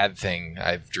this bad thing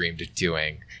I've dreamed of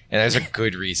doing, and there's a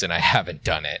good reason I haven't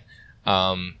done it.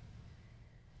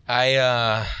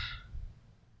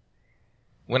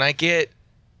 When I get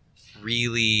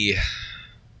really,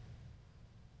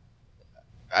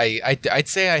 I'd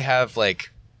say I have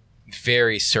like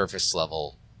very surface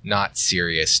level, not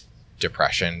serious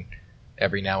depression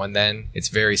every now and then. It's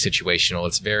very situational.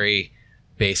 It's very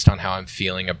based on how I'm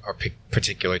feeling a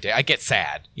particular day. I get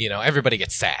sad, everybody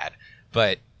gets sad,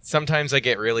 but sometimes I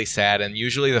get really sad, and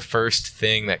usually the first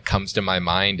thing that comes to my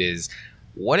mind is,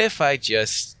 what if I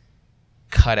just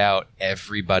cut out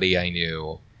everybody I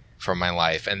knew from my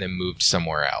life and then moved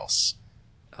somewhere else?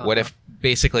 What if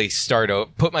basically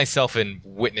put myself in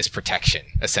witness protection,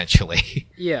 essentially?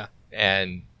 Yeah.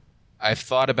 And I've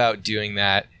thought about doing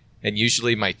that, and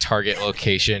usually my target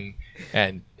location,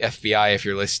 and FBI, if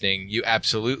you're listening, you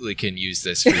absolutely can use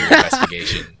this for your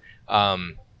investigation.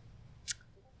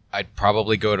 I'd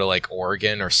probably go to like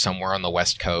Oregon or somewhere on the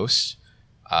West Coast.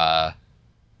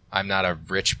 I'm not a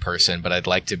rich person, but I'd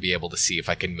like to be able to see if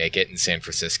I can make it in San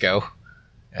Francisco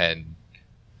and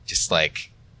just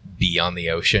like be on the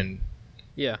ocean.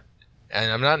 Yeah.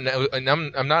 And I'm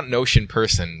not an ocean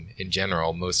person in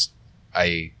general.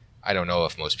 I don't know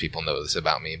if most people know this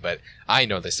about me, but I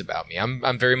know this about me.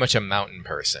 I'm very much a mountain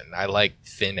person. I like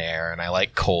thin air and I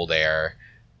like cold air.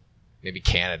 Maybe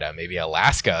Canada, maybe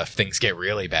Alaska if things get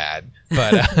really bad.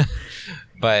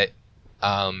 But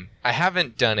I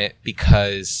haven't done it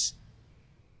because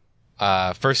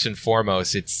first and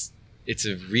foremost, it's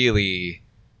a really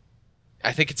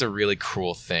I think it's a really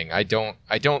cruel thing. I don't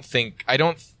think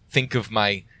of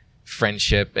my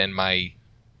friendship and my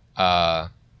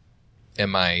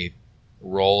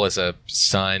role as a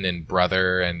son and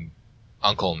brother and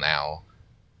uncle now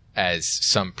as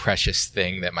some precious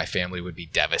thing that my family would be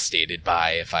devastated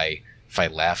by if I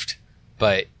left.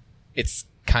 But it's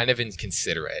kind of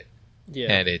inconsiderate.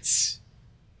 Yeah. And it's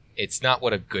not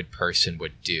what a good person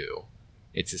would do.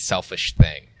 It's a selfish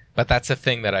thing. But that's a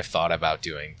thing that I've thought about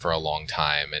doing for a long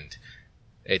time, and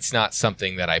it's not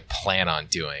something that I plan on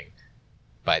doing.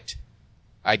 But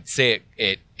I'd say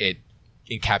it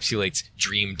encapsulates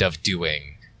dreamed of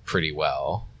doing pretty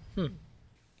well.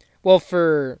 Well,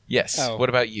 Yes. What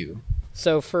about you?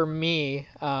 So for me,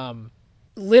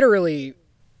 literally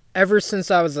ever since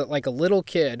I was like a little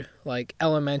kid, like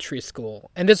elementary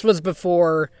school, and this was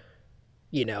before,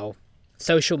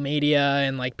 social media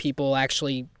and like people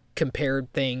actually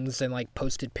compared things and like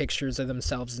posted pictures of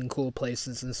themselves in cool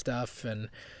places and stuff and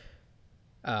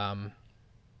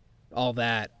all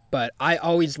that. But I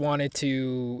always wanted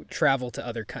to travel to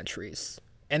other countries.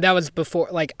 And that was before,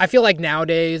 like, I feel like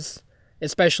nowadays,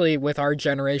 especially with our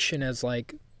generation as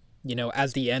like,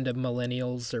 as the end of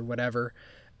millennials or whatever,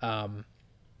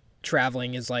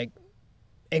 traveling is like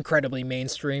incredibly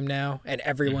mainstream now, and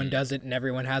everyone does it, and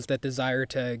everyone has that desire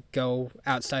to go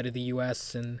outside of the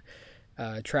U.S. and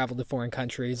travel to foreign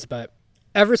countries. But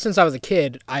ever since I was a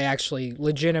kid, I actually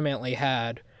legitimately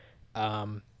had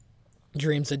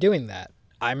dreams of doing that.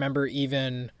 I remember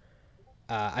even,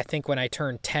 I think when I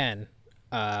turned 10,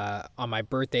 on my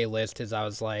birthday list, as I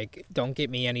was like, don't get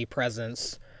me any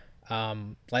presents.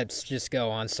 Let's just go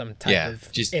on some type of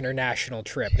international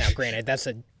trip. Now, granted, that's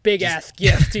a big-ass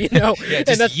gift, and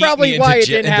that's probably why it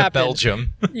didn't happen.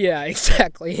 Belgium. Yeah,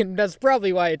 exactly, and that's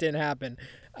probably why it didn't happen.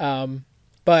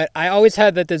 But I always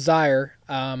had that desire,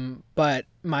 but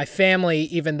my family,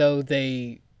 even though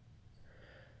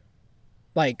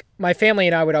my family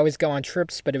and I would always go on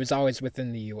trips, but it was always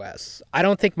within the U.S. I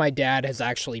don't think my dad has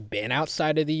actually been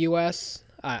outside of the U.S.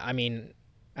 I mean,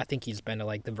 I think he's been to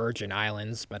like the Virgin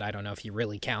Islands, but I don't know if you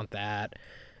really count that.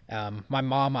 My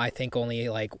mom, I think, only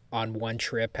like on one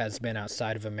trip has been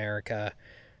outside of America.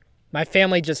 My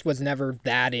family just was never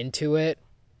that into it,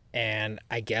 and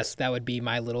I guess that would be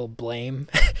my little blame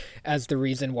as the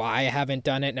reason why I haven't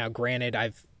done it. Now, granted,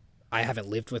 I haven't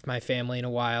lived with my family in a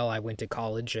while. I went to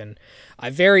college, and I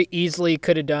very easily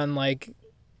could have done like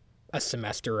a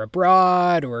semester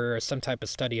abroad or some type of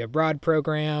study abroad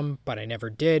program, but I never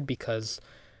did because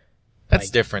that's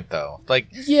different though. Like,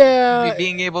 yeah,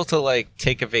 being able to like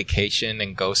take a vacation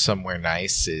and go somewhere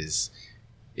nice is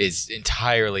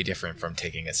entirely different from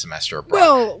taking a semester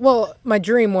abroad. Well, my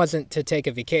dream wasn't to take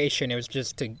a vacation. It was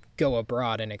just to go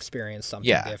abroad and experience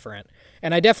something different.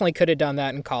 And I definitely could have done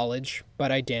that in college,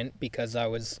 but I didn't because I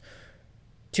was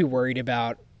too worried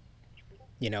about,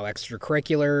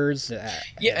 extracurriculars.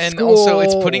 And school, also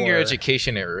it's putting your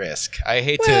education at risk. I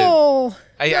hate to.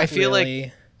 I feel really.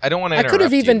 Like I don't want to. I could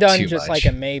have even done just much.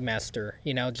 Like a Maymester,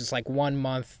 just like 1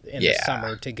 month in the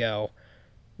summer to go,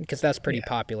 because that's pretty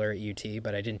popular at UT.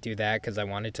 But I didn't do that because I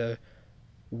wanted to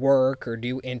work or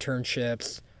do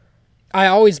internships. I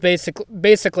always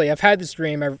basically I've had this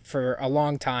dream for a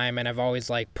long time, and I've always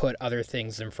like put other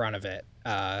things in front of it.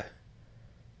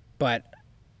 But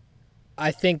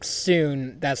I think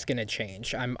soon that's gonna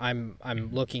change. I'm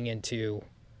looking into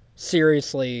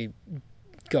seriously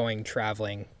going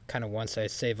traveling, kind of once I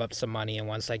save up some money and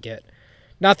once I get,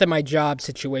 not that my job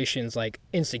situation is like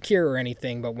insecure or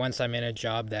anything, but once I'm in a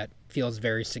job that feels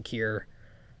very secure,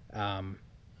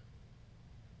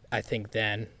 I think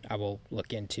then I will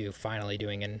look into finally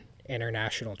doing an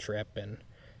international trip, and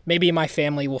maybe my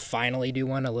family will finally do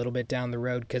one a little bit down the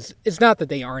road, because it's not that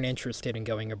they aren't interested in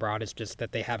going abroad, it's just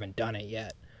that they haven't done it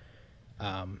yet.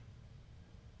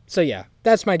 So yeah,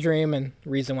 that's my dream, and the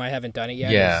reason why I haven't done it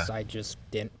yet is I just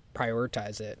didn't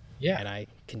prioritize it. Yeah. And I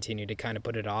continue to kind of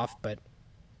put it off, but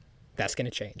that's going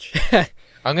to change.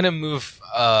 I'm going to move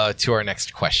to our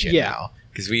next question now,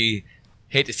 because we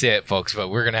hate to say it, folks, but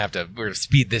we're going to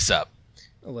speed this up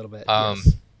a little bit.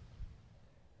 Yes.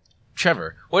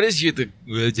 Trevor, what is the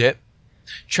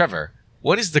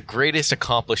greatest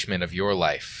accomplishment of your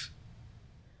life?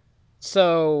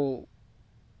 So,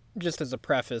 just as a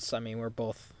preface, I mean, we're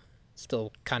both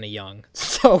still kind of young,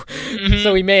 so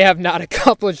we may have not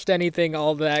accomplished anything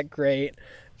all that great.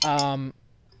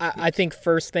 I think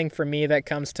first thing for me that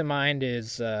comes to mind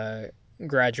is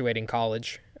graduating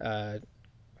college,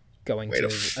 going to a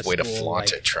school. Way to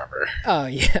flaunt it, Trevor. Oh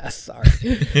yeah, sorry.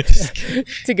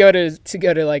 to go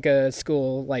to like a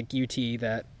school like UT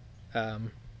that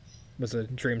was a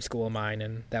dream school of mine,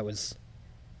 and that was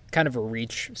kind of a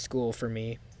reach school for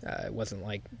me. It wasn't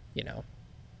like,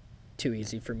 too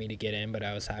easy for me to get in, but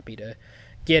I was happy to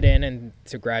get in and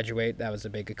to graduate. That was a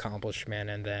big accomplishment.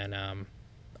 And then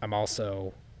I'm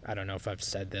also, I don't know if I've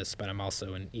said this, but I'm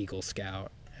also an Eagle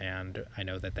Scout, and I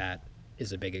know that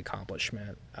is a big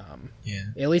accomplishment.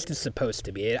 At least it's supposed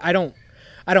to be. I don't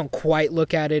quite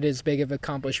look at it as big of an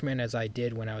accomplishment as I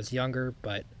did when I was younger,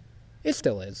 but it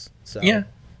still is. So yeah,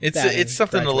 it's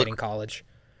something to look. College.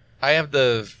 I was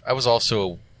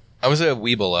a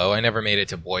Weebelo. I never made it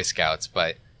to Boy Scouts,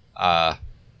 but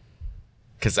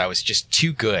because I was just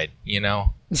too good,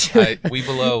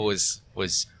 Weebelo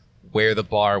was where the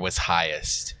bar was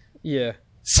highest. Yeah.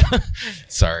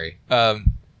 Sorry.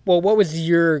 Well, what was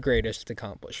your greatest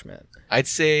accomplishment? I'd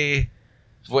say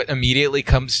what immediately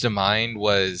comes to mind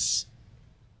was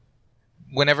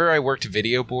whenever I worked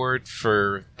video board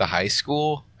for the high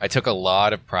school, I took a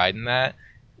lot of pride in that.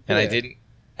 And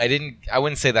I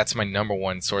wouldn't say that's my number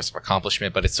one source of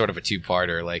accomplishment, but it's sort of a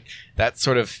two-parter. Like, that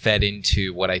sort of fed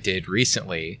into what I did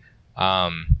recently.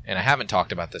 And I haven't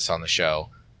talked about this on the show,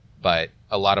 but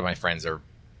a lot of my friends are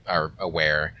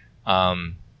aware.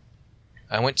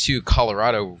 I went to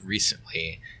Colorado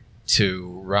recently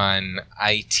to run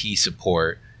IT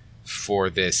support for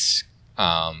this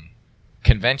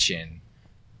convention.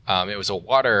 It was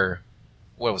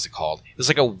what was it called? It was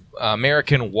like a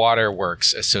American Water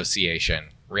Works Association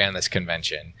ran this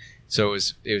convention. So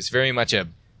it was very much a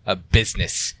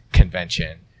business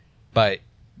convention. But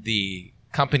the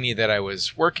company that I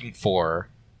was working for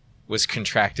was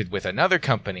contracted with another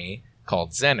company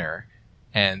called Zener,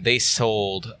 and they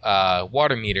sold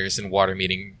water meters and water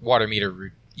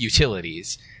meter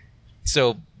utilities.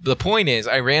 So the point is,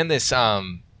 I ran this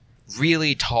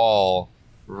really tall,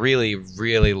 really,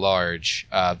 really large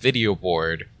video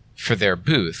board for their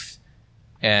booth.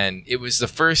 And it was the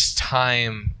first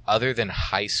time, other than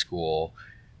high school,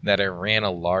 that I ran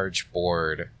a large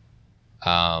board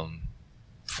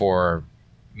for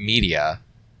media.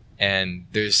 And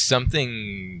there's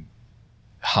something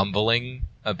humbling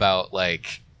about,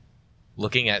 like,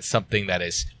 looking at something that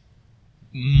is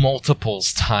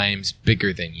multiples times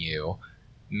bigger than you,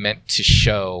 meant to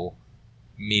show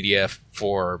media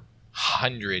for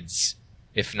hundreds,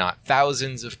 if not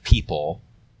thousands of people,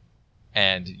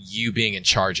 and you being in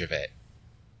charge of it.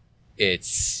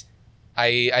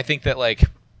 I think that, like,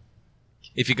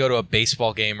 if you go to a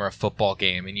baseball game or a football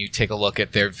game and you take a look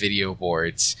at their video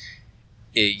boards,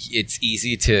 it's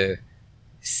easy to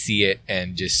see it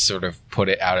and just sort of put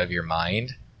it out of your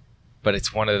mind. But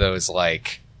it's one of those,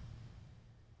 like,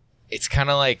 it's kind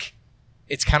of like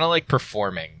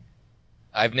performing.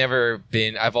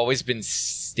 I've always been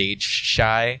stage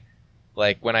shy.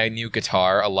 Like, when I knew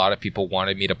guitar, a lot of people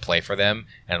wanted me to play for them,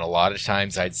 and a lot of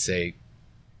times I'd say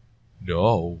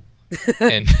no.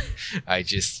 And I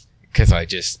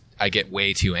get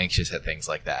way too anxious at things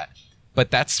like that. But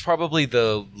that's probably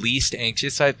the least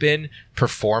anxious I've been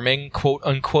performing, quote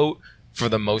unquote, for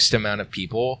the most amount of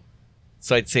people.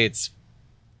 So I'd say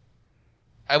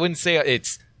I wouldn't say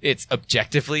it's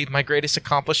objectively my greatest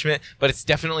accomplishment, but it's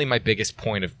definitely my biggest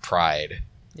point of pride.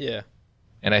 Yeah.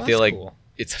 And I feel like cool.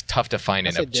 It's tough to find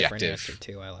an objective. Different answer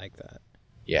too. I like that.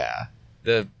 Yeah.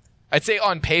 I'd say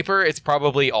on paper it's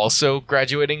probably also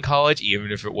graduating college,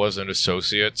 even if it wasn't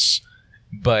associates.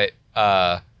 But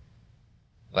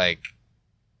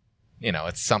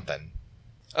it's something.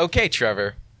 Okay,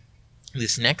 Trevor.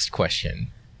 This next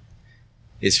question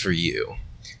is for you.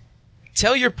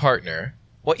 Tell your partner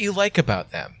what you like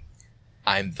about them.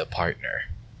 I'm the partner.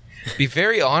 Be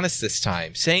very honest this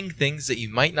time, saying things that you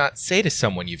might not say to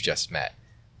someone you've just met.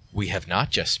 We have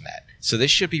not just met, so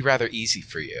this should be rather easy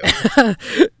for you.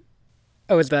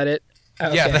 Oh, is that it?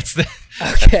 Okay. Yeah, that's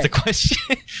the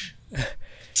question.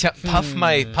 Puff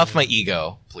my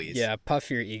ego, please. Yeah,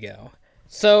 puff your ego.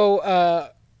 So,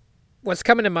 what's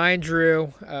coming to mind, Drew,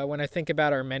 when I think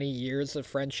about our many years of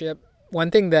friendship, one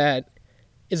thing that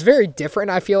is very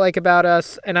different, I feel like, about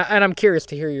us, and I'm curious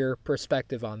to hear your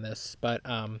perspective on this, but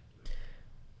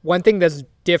one thing that's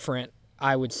different,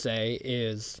 I would say,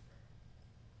 is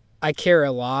I care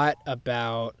a lot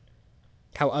about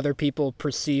how other people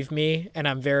perceive me, and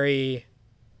I'm very,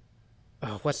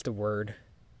 what's the word?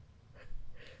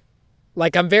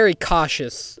 Like, I'm very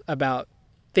cautious about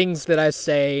things that I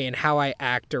say and how I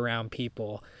act around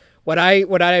people. What I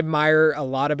admire a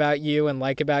lot about you and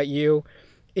like about you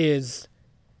is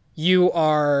you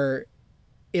are,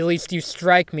 at least you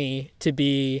strike me to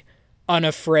be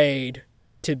unafraid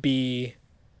to be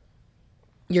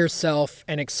yourself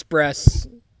and express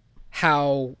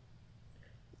how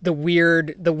the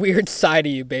weird side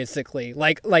of you, basically.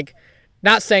 Like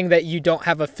not saying that you don't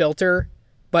have a filter,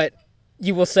 but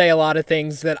you will say a lot of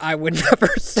things that I would never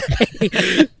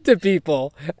say to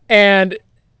people, and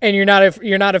you're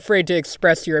not afraid to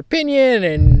express your opinion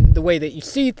and the way that you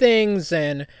see things.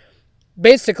 And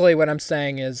basically, what I'm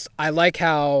saying is, I like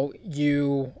how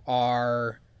you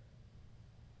are,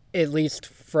 at least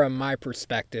from my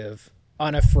perspective,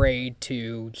 unafraid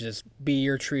to just be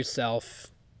your true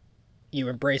self. You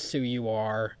embrace who you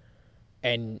are,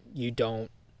 and you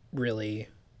don't really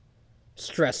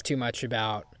stress too much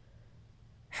about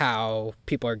how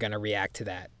people are going to react to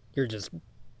that. You're just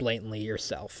blatantly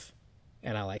yourself,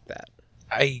 and I like that.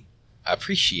 I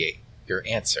appreciate your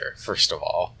answer, first of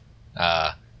all.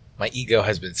 My ego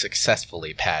has been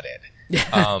successfully patted.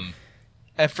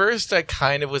 At first, I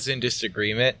kind of was in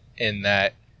disagreement in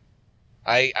that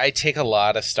I take a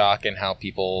lot of stock in how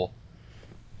people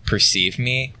perceive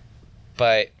me,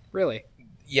 but... Really?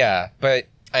 Yeah, but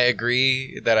I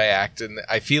agree that I act, and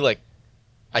I feel like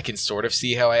I can sort of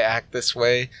see how I act this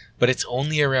way, but it's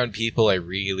only around people I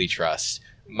really trust.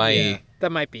 That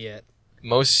might be it.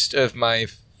 The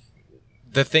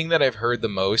thing that I've heard the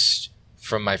most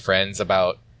from my friends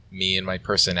about me and my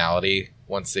personality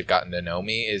once they've gotten to know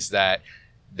me is that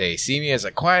they see me as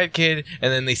a quiet kid,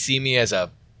 and then they see me as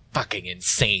a fucking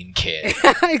insane kid.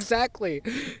 Exactly.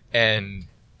 And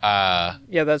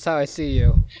yeah, that's how I see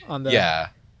you on the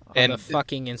the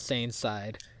fucking insane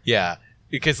side. Yeah,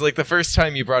 because like the first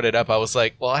time you brought it up, I was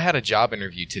like, well, I had a job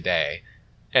interview today,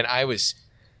 and I was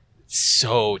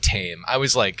so tame. I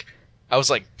was like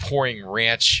pouring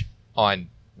ranch on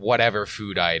whatever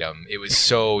food item. It was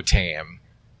so tame,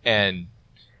 and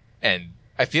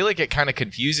I feel like it kind of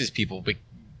confuses people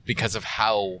because of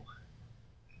how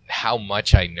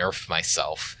much I nerf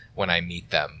myself when I meet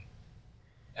them.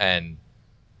 And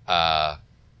I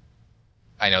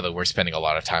know that we're spending a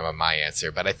lot of time on my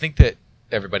answer, but I think that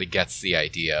everybody gets the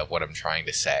idea of what I'm trying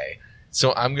to say.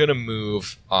 So I'm going to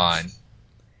move on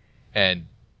and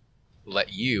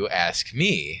let you ask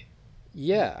me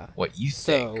what you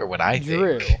think or what I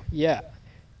Drew, think. Yeah.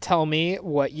 Tell me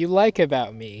what you like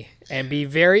about me, and be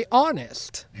very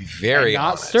honest. Very and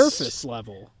not honest. Surface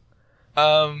level.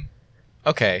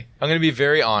 Okay. I'm going to be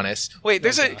very honest. Wait,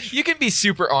 you can be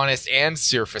super honest and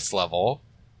surface level,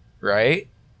 right?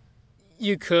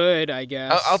 You could, I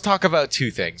guess. I'll talk about two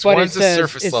things. But One's a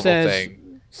surface level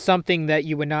thing. Something that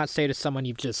you would not say to someone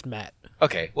you've just met.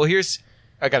 Okay. Well,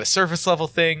 I got a surface level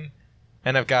thing,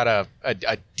 and I've got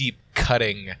a deep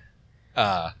cutting,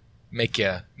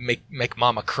 make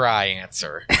mama cry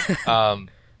answer.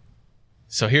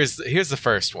 So here's the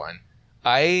first one.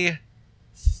 I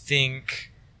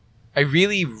think I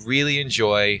really, really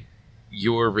enjoy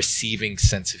your receiving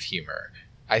sense of humor.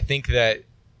 I think that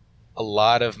a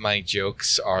lot of my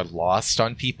jokes are lost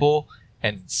on people,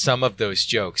 and some of those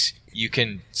jokes you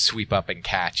can sweep up and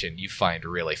catch and you find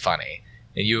really funny.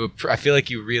 And I feel like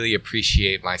you really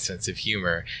appreciate my sense of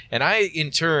humor, and I,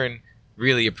 in turn,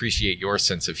 really appreciate your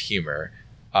sense of humor.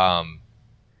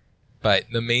 But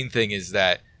the main thing is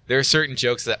that there are certain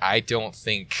jokes that I don't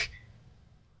think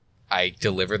I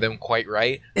deliver them quite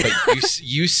right, but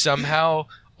you somehow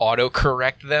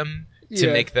autocorrect them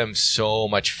to make them so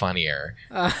much funnier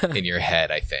in your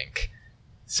head, I think.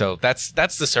 So that's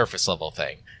the surface level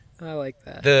thing. I like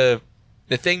that.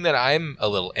 The thing that I'm a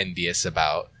little envious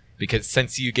about, because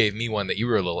since you gave me one that you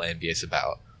were a little envious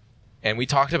about, and we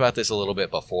talked about this a little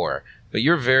bit before, but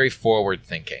you're very forward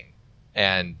thinking,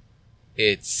 and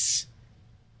it's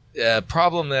a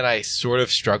problem that I sort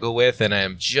of struggle with, and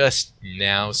I'm just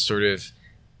now sort of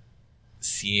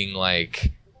seeing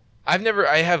like I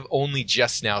have only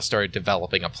just now started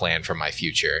developing a plan for my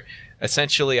future.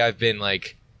 Essentially, I've been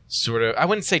like sort of, I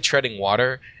wouldn't say treading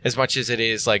water as much as it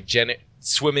is like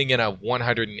swimming in a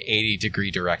 180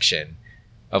 degree direction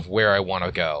of where I want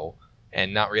to go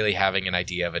and not really having an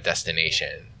idea of a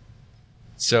destination.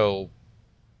 So,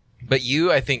 but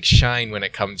you, I think, shine when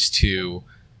it comes to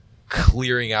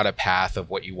clearing out a path of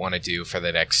what you want to do for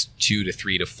the next 2 to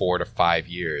 3 to 4 to 5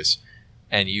 years.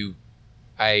 And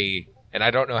I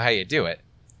don't know how you do it.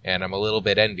 And I'm a little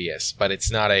bit envious, but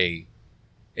it's not a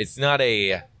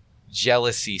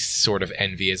jealousy sort of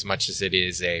envy as much as it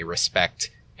is a respect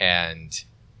and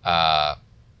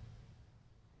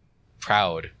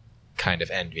proud kind of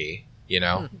envy, you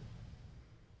know?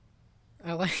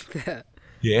 I like that.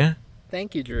 Yeah?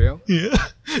 Thank you, Drew. Yeah.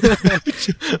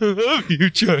 I love you,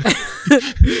 John.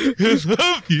 I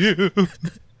love you.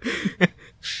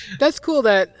 That's cool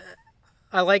that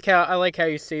I like how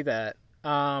you see that.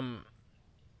 I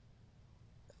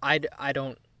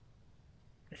don't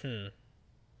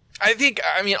I think,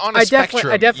 on a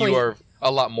spectrum, you are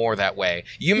a lot more that way.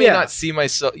 You may not see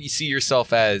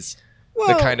yourself as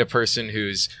the kind of person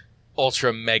who's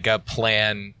ultra mega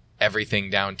plan everything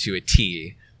down to a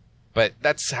T. But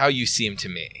that's how you seem to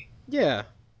me. Yeah.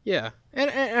 And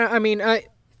I mean,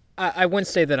 I wouldn't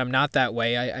say that I'm not that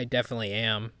way. I definitely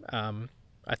am.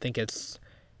 I think it's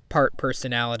part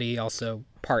personality, also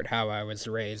part how I was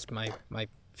raised. My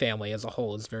family as a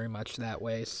whole is very much that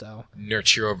way. So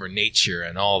nurture over nature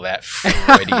and all that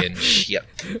Freudian shit.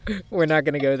 We're not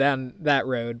going to go down that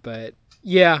road, but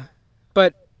yeah.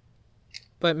 But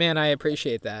man, I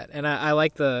appreciate that, and I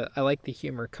like the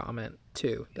humor comment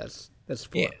too. That's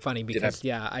funny because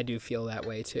I do feel that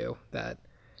way too. That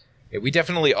we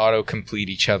definitely autocomplete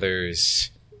each other's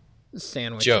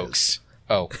sandwiches. Jokes.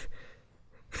 Oh.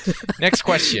 Next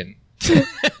question.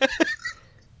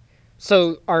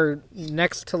 So our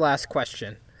next to last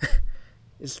question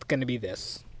is going to be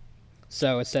this.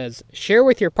 So it says, share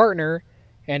with your partner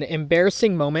an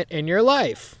embarrassing moment in your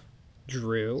life.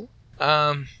 Drew?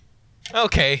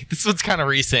 Okay. This one's kind of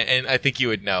recent, and I think you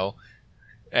would know.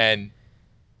 And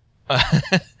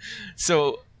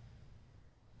so,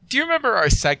 do you remember our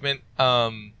segment,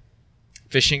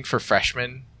 Fishing for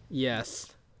Freshmen?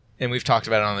 Yes. And we've talked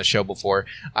about it on the show before.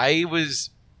 I was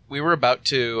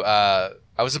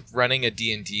running a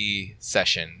D&D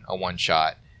session, a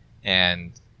one-shot,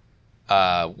 and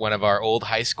one of our old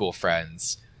high school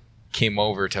friends came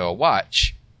over to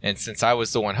watch, and since I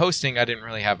was the one hosting, I didn't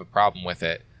really have a problem with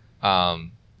it.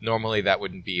 Normally that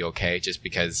wouldn't be okay, just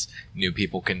because new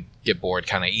people can get bored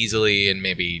kind of easily and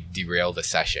maybe derail the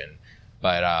session.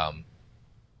 But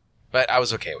I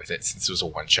was okay with it since it was a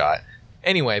one-shot.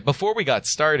 Anyway, before we got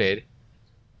started,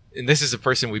 and this is a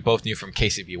person we both knew from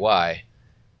KCBY,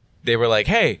 they were like,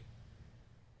 hey,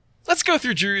 let's go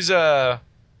through Drew's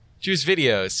videos.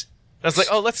 And I was like,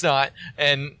 oh, let's not.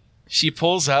 And she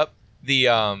pulls up the,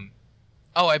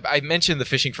 I mentioned the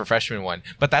Fishing for Freshmen one,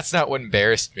 but that's not what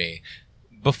embarrassed me.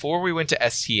 Before we went to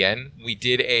STN, we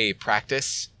did a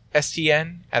practice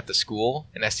STN at the school,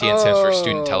 and STN stands for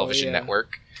Student Television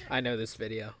Network. I know this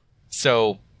video.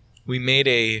 So we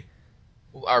made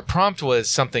our prompt was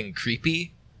something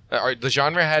creepy. The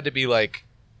genre had to be like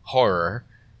horror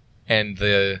and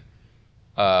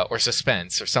or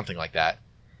suspense or something like that.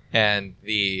 And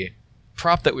the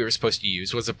prop that we were supposed to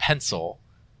use was a pencil.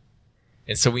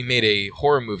 And so we made a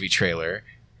horror movie trailer,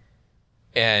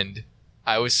 and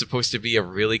I was supposed to be a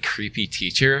really creepy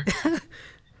teacher.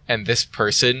 And this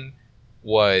person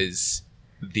was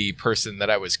the person that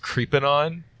I was creeping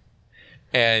on.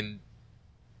 And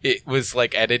it was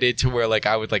like edited to where like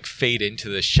I would like fade into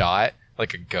the shot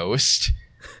like a ghost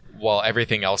while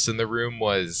everything else in the room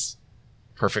was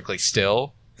perfectly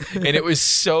still. And it was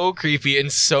so creepy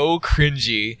and so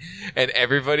cringy, and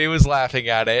everybody was laughing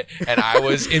at it, and I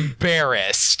was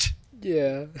embarrassed.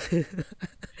 Yeah.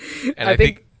 And I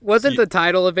think wasn't the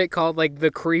title of it called like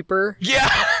The Creeper? Yeah.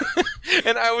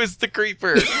 And I was the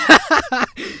creeper.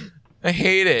 I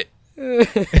hate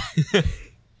it.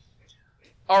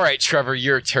 All right, Trevor,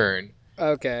 your turn.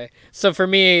 Okay. So for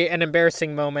me, an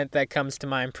embarrassing moment that comes to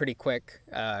mind pretty quick,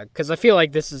 because I feel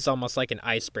like this is almost like an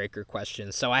icebreaker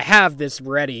question. So I have this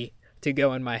ready to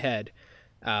go in my head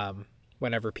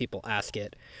whenever people ask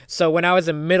it. So when I was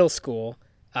in middle school,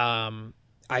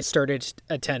 I started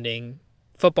attending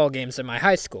football games at my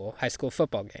high school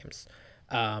football games.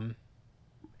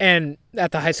 And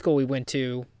at the high school we went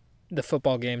to, the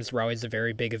football games were always a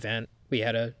very big event. We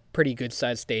had a pretty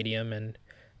good-sized stadium, and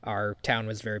our town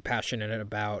was very passionate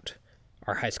about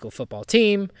our high school football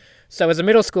team. So as a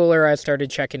middle schooler, I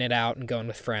started checking it out and going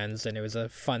with friends, and it was a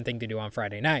fun thing to do on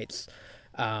Friday nights.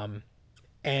 And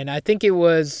I think it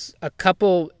was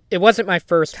it wasn't my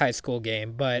first high school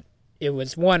game, but it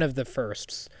was one of the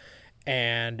firsts.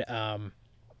 And I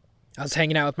was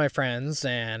hanging out with my friends,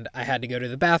 and I had to go to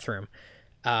the bathroom.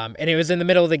 And it was in the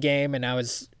middle of the game, and I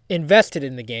was invested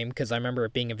in the game because I remember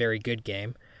it being a very good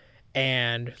game.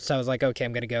 And so I was like, okay,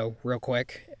 I'm going to go real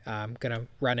quick. I'm going to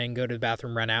run in, go to the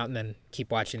bathroom, run out, and then keep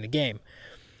watching the game.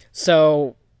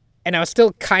 So, and I was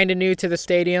still kind of new to the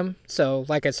stadium. So,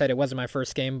 like I said, it wasn't my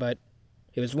first game, but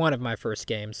it was one of my first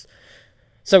games.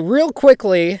 So real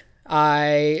quickly,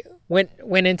 I went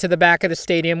into the back of the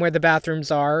stadium where the bathrooms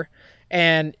are.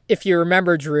 And if you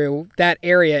remember, Drew, that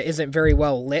area isn't very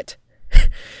well lit.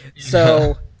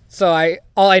 So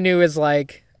all I knew is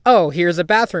like, oh, here's a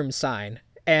bathroom sign.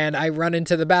 And I run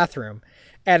into the bathroom.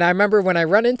 And I remember when I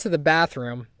run into the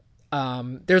bathroom,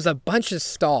 there's a bunch of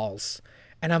stalls.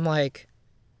 And I'm like...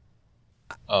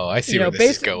 Oh, I see where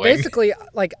this is going. Basically,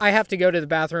 like, I have to go to the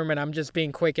bathroom, and I'm just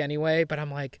being quick anyway. But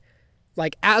I'm like,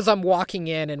 as I'm walking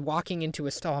in and walking into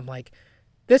a stall, I'm like,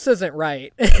 this isn't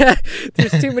right.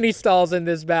 There's too many stalls in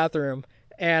this bathroom.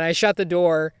 And I shut the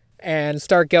door, and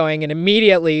start going, and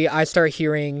immediately I start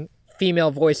hearing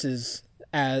female voices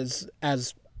as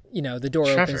the door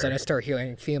opens and I start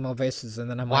hearing female voices, and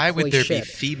then I'm why like, holy would there shit. be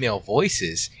female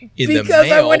voices in Because the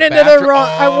male I went into bathroom?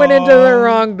 I went into the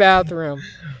wrong bathroom.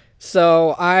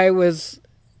 So I was,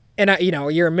 and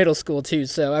you're in middle school too,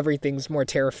 so everything's more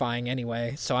terrifying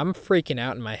anyway. So I'm freaking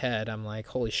out in my head. I'm like,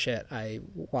 holy shit, I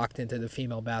walked into the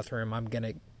female bathroom. I'm going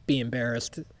to be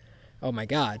embarrassed. Oh my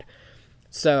God.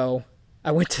 So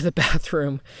I went to the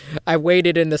bathroom. I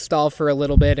waited in the stall for a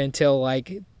little bit until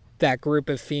like that group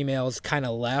of females kind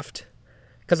of left.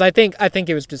 Because I think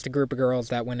it was just a group of girls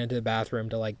that went into the bathroom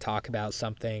to like talk about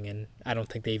something, and I don't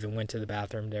think they even went to the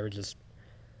bathroom. They were just,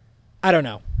 I don't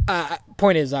know.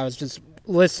 Point is, I was just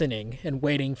listening and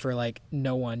waiting for like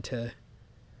no one to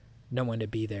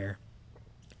be there.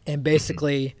 And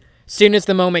basically, as soon as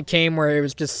the moment came where it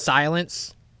was just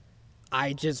silence,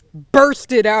 I just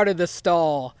bursted out of the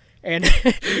stall and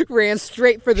ran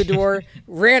straight for the door,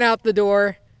 ran out the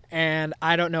door, and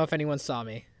I don't know if anyone saw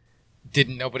me.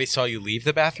 Didn't nobody saw you leave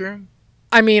the bathroom?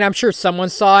 I mean, I'm sure someone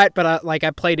saw it, but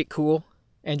I played it cool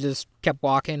and just kept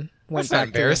walking. That's not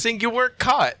embarrassing. You weren't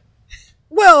caught.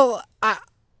 Well,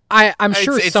 I'm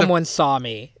sure someone saw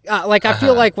me. I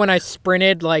feel like when I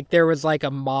sprinted, like there was like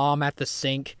a mom at the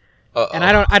sink, and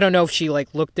I don't know if she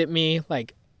like looked at me.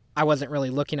 Like I wasn't really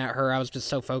looking at her. I was just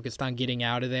so focused on getting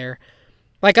out of there.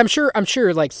 Like I'm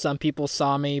sure like some people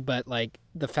saw me, but like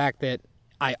the fact that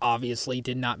I obviously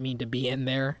did not mean to be in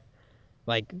there.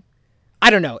 Like,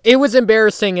 I don't know. It was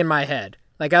embarrassing in my head.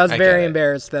 Like, I was very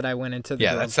embarrassed that I went into the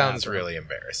that sounds really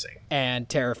embarrassing. And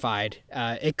terrified.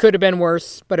 It could have been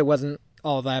worse, but it wasn't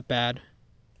all that bad.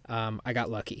 I got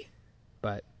lucky.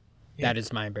 But that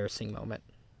is my embarrassing moment.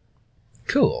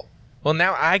 Cool. Well,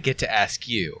 now I get to ask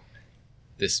you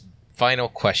this final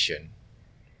question.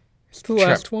 It's the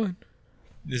last one.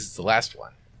 This is the last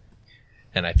one.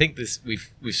 And I think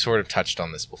we've sort of touched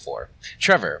on this before.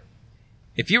 Trevor,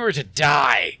 if you were to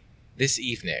die this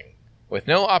evening with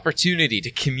no opportunity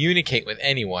to communicate with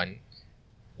anyone,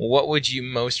 what would you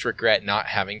most regret not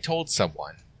having told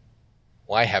someone?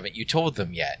 Why haven't you told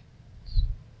them yet?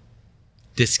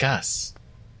 Discuss.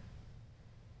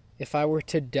 If I were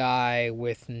to die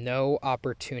with no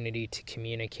opportunity to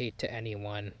communicate to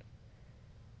anyone,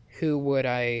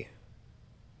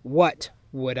 what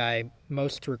would I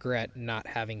most regret not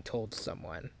having told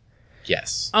someone?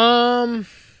 Yes.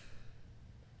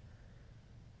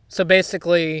 So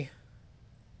basically,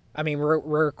 I mean, we're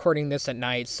recording this at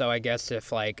night, so I guess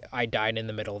if, like, I died in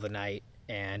the middle of the night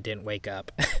and didn't wake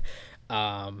up,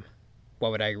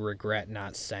 what would I regret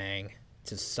not saying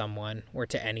to someone or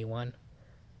to anyone?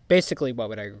 Basically, what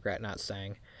would I regret not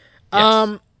saying?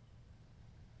 Yes.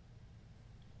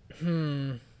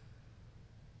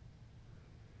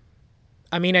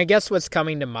 I mean, I guess what's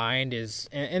coming to mind is,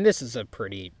 and this is a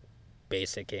pretty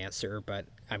basic answer, but,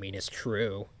 I mean, it's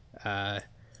true.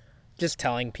 Just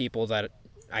telling people that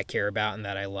I care about and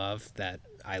that I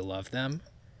love them.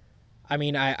 I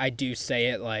mean, I do say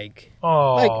it like,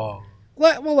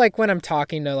 like when I'm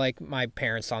talking to like my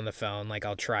parents on the phone, like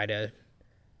I'll try to,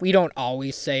 we don't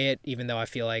always say it, even though I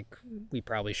feel like we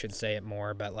probably should say it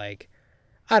more, but like,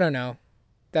 I don't know.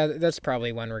 That's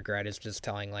probably one regret, is just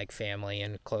telling like family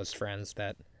and close friends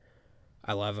that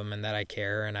I love them and that I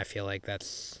care. And I feel like that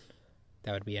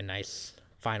would be a nice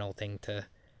final thing to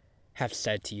have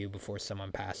said to you before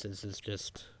someone passes, is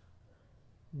just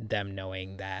them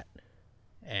knowing that.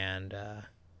 And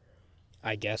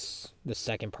I guess the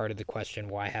second part of the question,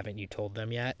 why haven't you told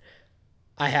them yet?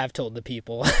 I have told the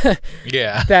people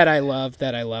that I love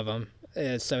them.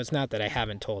 So it's not that I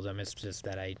haven't told them, it's just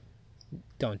that I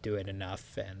don't do it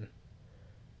enough. And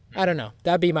I don't know.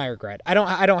 That'd be my regret. I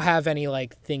don't have any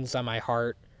like things on my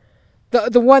heart.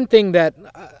 The one thing that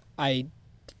I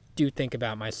do think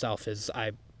about myself is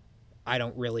I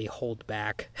don't really hold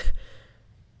back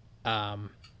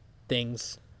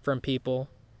things from people,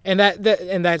 and that's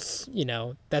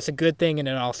that's a good thing, and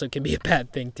it also can be a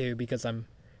bad thing too, because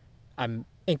I'm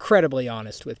incredibly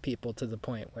honest with people to the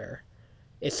point where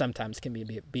it sometimes can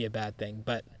be a bad thing.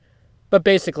 But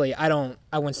basically, I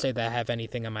wouldn't say that I have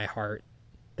anything on my heart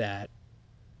that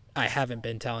I haven't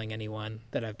been telling anyone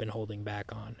that I've been holding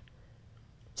back on.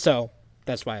 So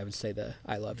that's why I would say the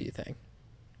I love you thing.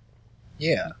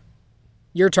 Yeah.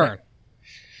 Your turn.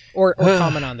 Or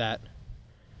comment on that.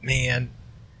 Man,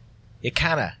 you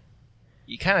kind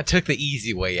of took the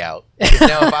easy way out. 'Cause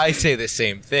now if I say the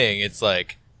same thing, it's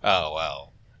like, oh,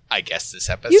 well, I guess this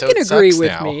episode sucks now. You can agree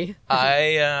with me.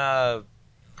 I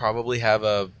probably have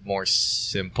a more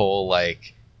simple,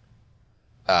 like,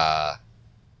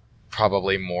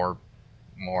 probably more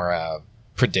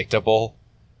predictable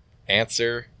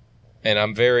answer, and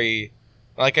I'm very,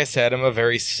 like I said, I'm a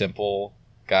very simple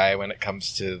guy when it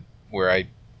comes to where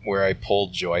I pull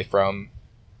joy from,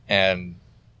 and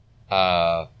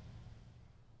I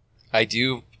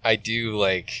do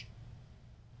like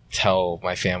tell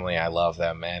my family I love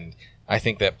them, and I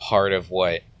think that part of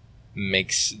what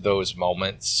makes those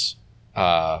moments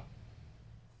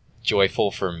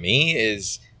joyful for me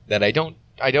is that I don't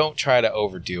try to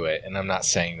overdo it, and I'm not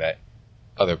saying that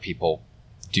other people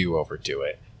do overdo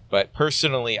it, but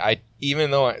personally,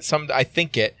 even though I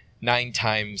think it 9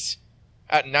 times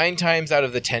out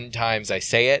of the 10 times I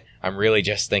say it, I'm really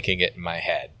just thinking it in my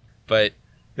head. But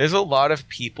there's a lot of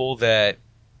people that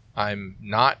I'm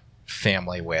not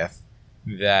family with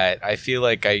that I feel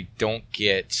like I don't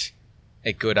get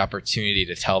a good opportunity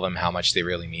to tell them how much they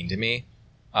really mean to me.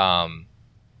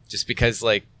 Just because,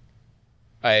 like,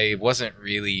 I wasn't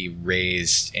really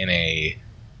raised in a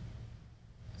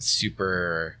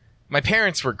super... My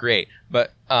parents were great,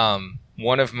 but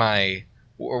where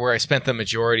I spent the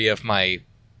majority of my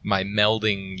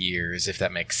melding years, if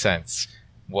that makes sense,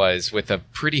 was with a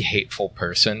pretty hateful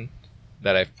person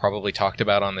that I've probably talked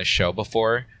about on this show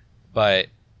before.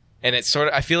 And it's sort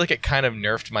of, I feel like it kind of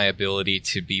nerfed my ability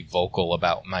to be vocal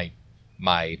about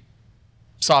my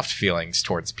soft feelings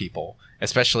towards people,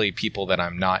 especially people that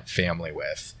I'm not family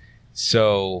with.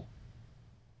 So,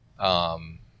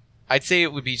 I'd say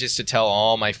it would be just to tell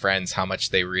all my friends how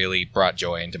much they really brought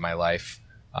joy into my life.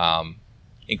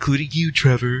 Including you,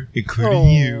 Trevor. Including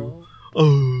you.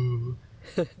 Oh.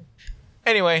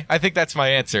 Anyway, I think that's my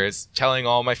answer, is telling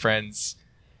all my friends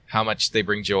how much they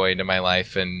bring joy into my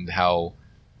life and how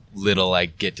little I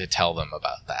get to tell them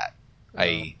about that.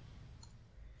 I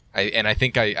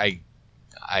think I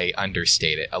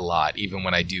understate it a lot, even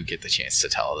when I do get the chance to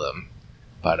tell them.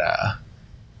 But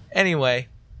anyway,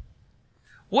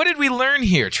 what did we learn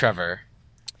here, Trevor?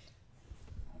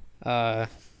 I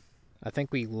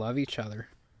think we love each other.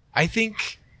 I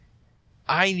think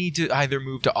I need to either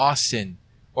move to Austin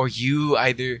or you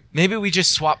maybe we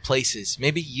just swap places.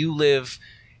 Maybe you live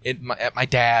at my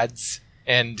dad's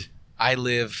and I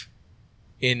live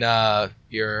in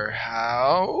your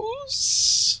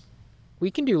house.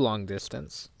 We can do long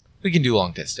distance. We can do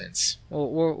long distance.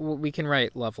 Well, we can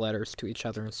write love letters to each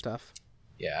other and stuff.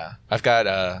 Yeah. I've got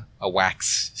a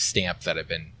wax stamp that I've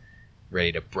been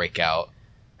ready to break out.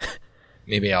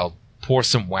 Maybe I'll pour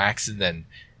some wax and then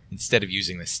instead of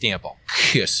using the stamp, I'll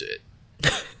kiss it.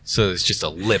 So it's just a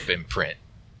lip imprint.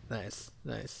 Nice.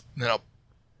 And then I'll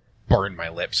burn my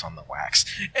lips on the wax.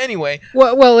 Anyway.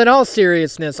 Well, in all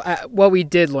seriousness, what we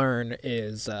did learn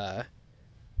is I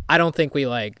don't think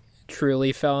we,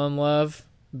 truly fell in love,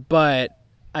 but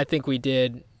I think we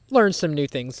did learn some new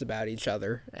things about each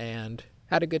other and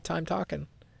had a good time talking.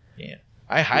 Yeah.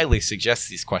 I highly suggest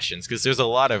these questions because there's a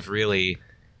lot of really...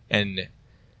 And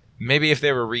maybe if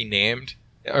they were renamed,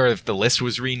 or if the list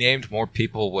was renamed, more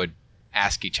people would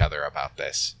ask each other about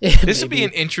this. This would be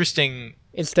an interesting...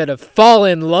 Instead of fall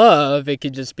in love, it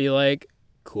could just be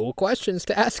cool questions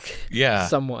to ask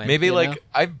someone. Maybe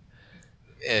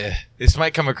this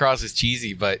might come across as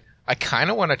cheesy, but I kind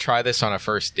of want to try this on a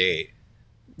first date.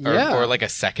 Or a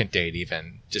second date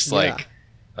even. Just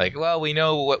well, we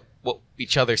know what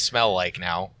each other smell like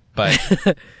now, but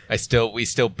we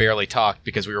still barely talked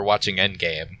because we were watching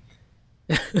Endgame.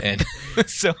 And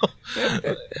so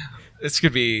this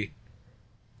could be...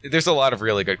 There's a lot of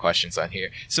really good questions on here.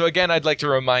 So again, I'd like to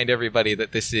remind everybody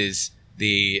that this is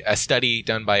a study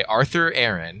done by Arthur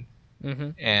Aron,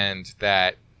 and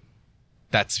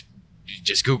that's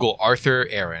just Google Arthur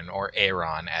Aron, or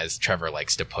Aron as Trevor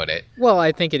likes to put it. Well,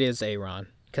 I think it is Aron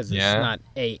because it's not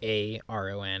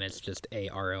Aaron, it's just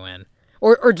Aron,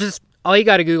 or just all you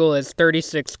got to Google is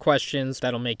 36 questions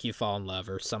that'll make you fall in love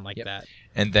or something like that.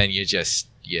 And then you just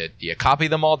you copy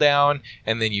them all down,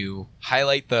 and then you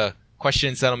highlight the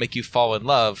questions that'll make you fall in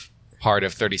love, part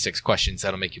of 36 questions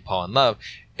that'll make you fall in love,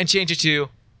 and change it to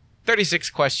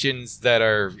 36 questions that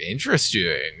are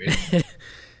interesting.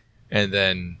 And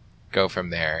then go from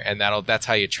there. And that's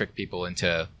how you trick people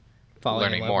into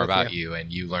learning more about you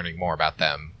and you learning more about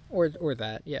them. Or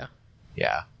that, yeah.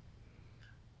 Yeah.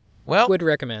 Well, would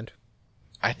recommend.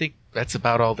 I think that's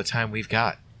about all the time we've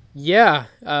got. Yeah.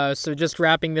 So just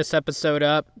wrapping this episode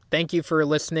up. Thank you for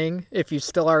listening. If you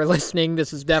still are listening,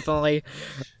 this is definitely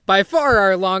by far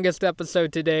our longest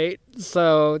episode to date.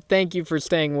 So thank you for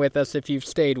staying with us if you've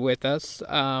stayed with us.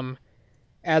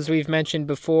 As we've mentioned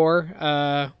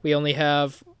before, we only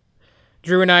have...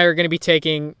 Drew and I are going to be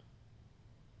taking...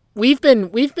 We've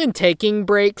been taking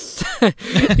breaks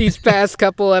these past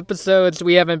couple episodes.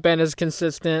 We haven't been as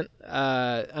consistent.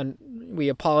 And we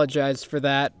apologize for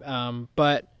that.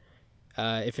 But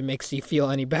if it makes you feel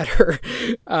any better.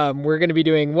 We're going to be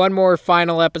doing one more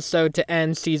final episode to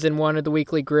end season 1 of the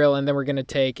Weekly Grill, and then we're going to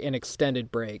take an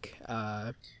extended break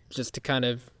just to kind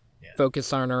of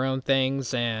focus on our own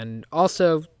things and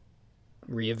also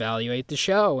reevaluate the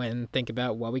show and think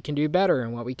about what we can do better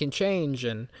and what we can change.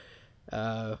 And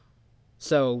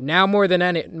so now more than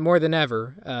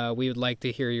ever, we would like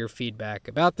to hear your feedback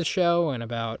about the show and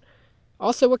about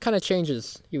also what kind of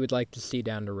changes you would like to see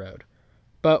down the road.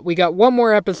 But we got one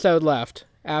more episode left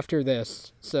after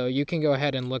this, so you can go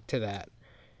ahead and look to that.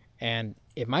 And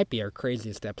it might be our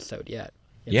craziest episode yet.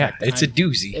 In fact, it's a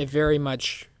doozy. It very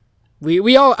much...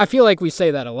 We all... I feel like we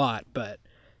say that a lot, but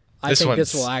I think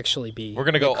this will actually be We're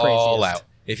going to go all out.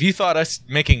 If you thought us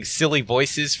making silly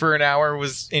voices for an hour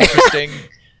was interesting,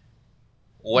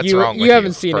 what's wrong with you? You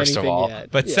haven't seen first anything of all. yet.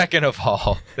 But second of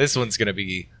all, this one's going to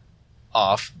be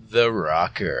off the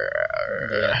rocker.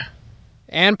 Yeah.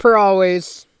 And per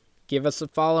always, give us a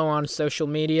follow on social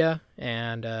media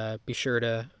and be sure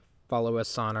to follow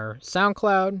us on our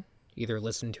SoundCloud. Either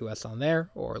listen to us on there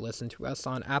or listen to us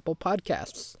on Apple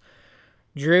Podcasts.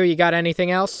 Drew, you got anything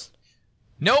else?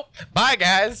 Nope. Bye,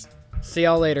 guys. See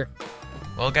y'all later.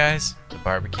 Well, guys, the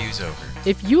barbecue's over.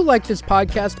 If you like this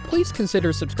podcast, please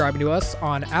consider subscribing to us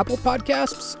on Apple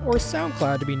Podcasts or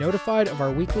SoundCloud to be notified of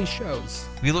our weekly shows.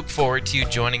 We look forward to you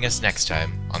joining us next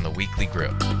time on the Weekly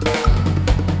Grill.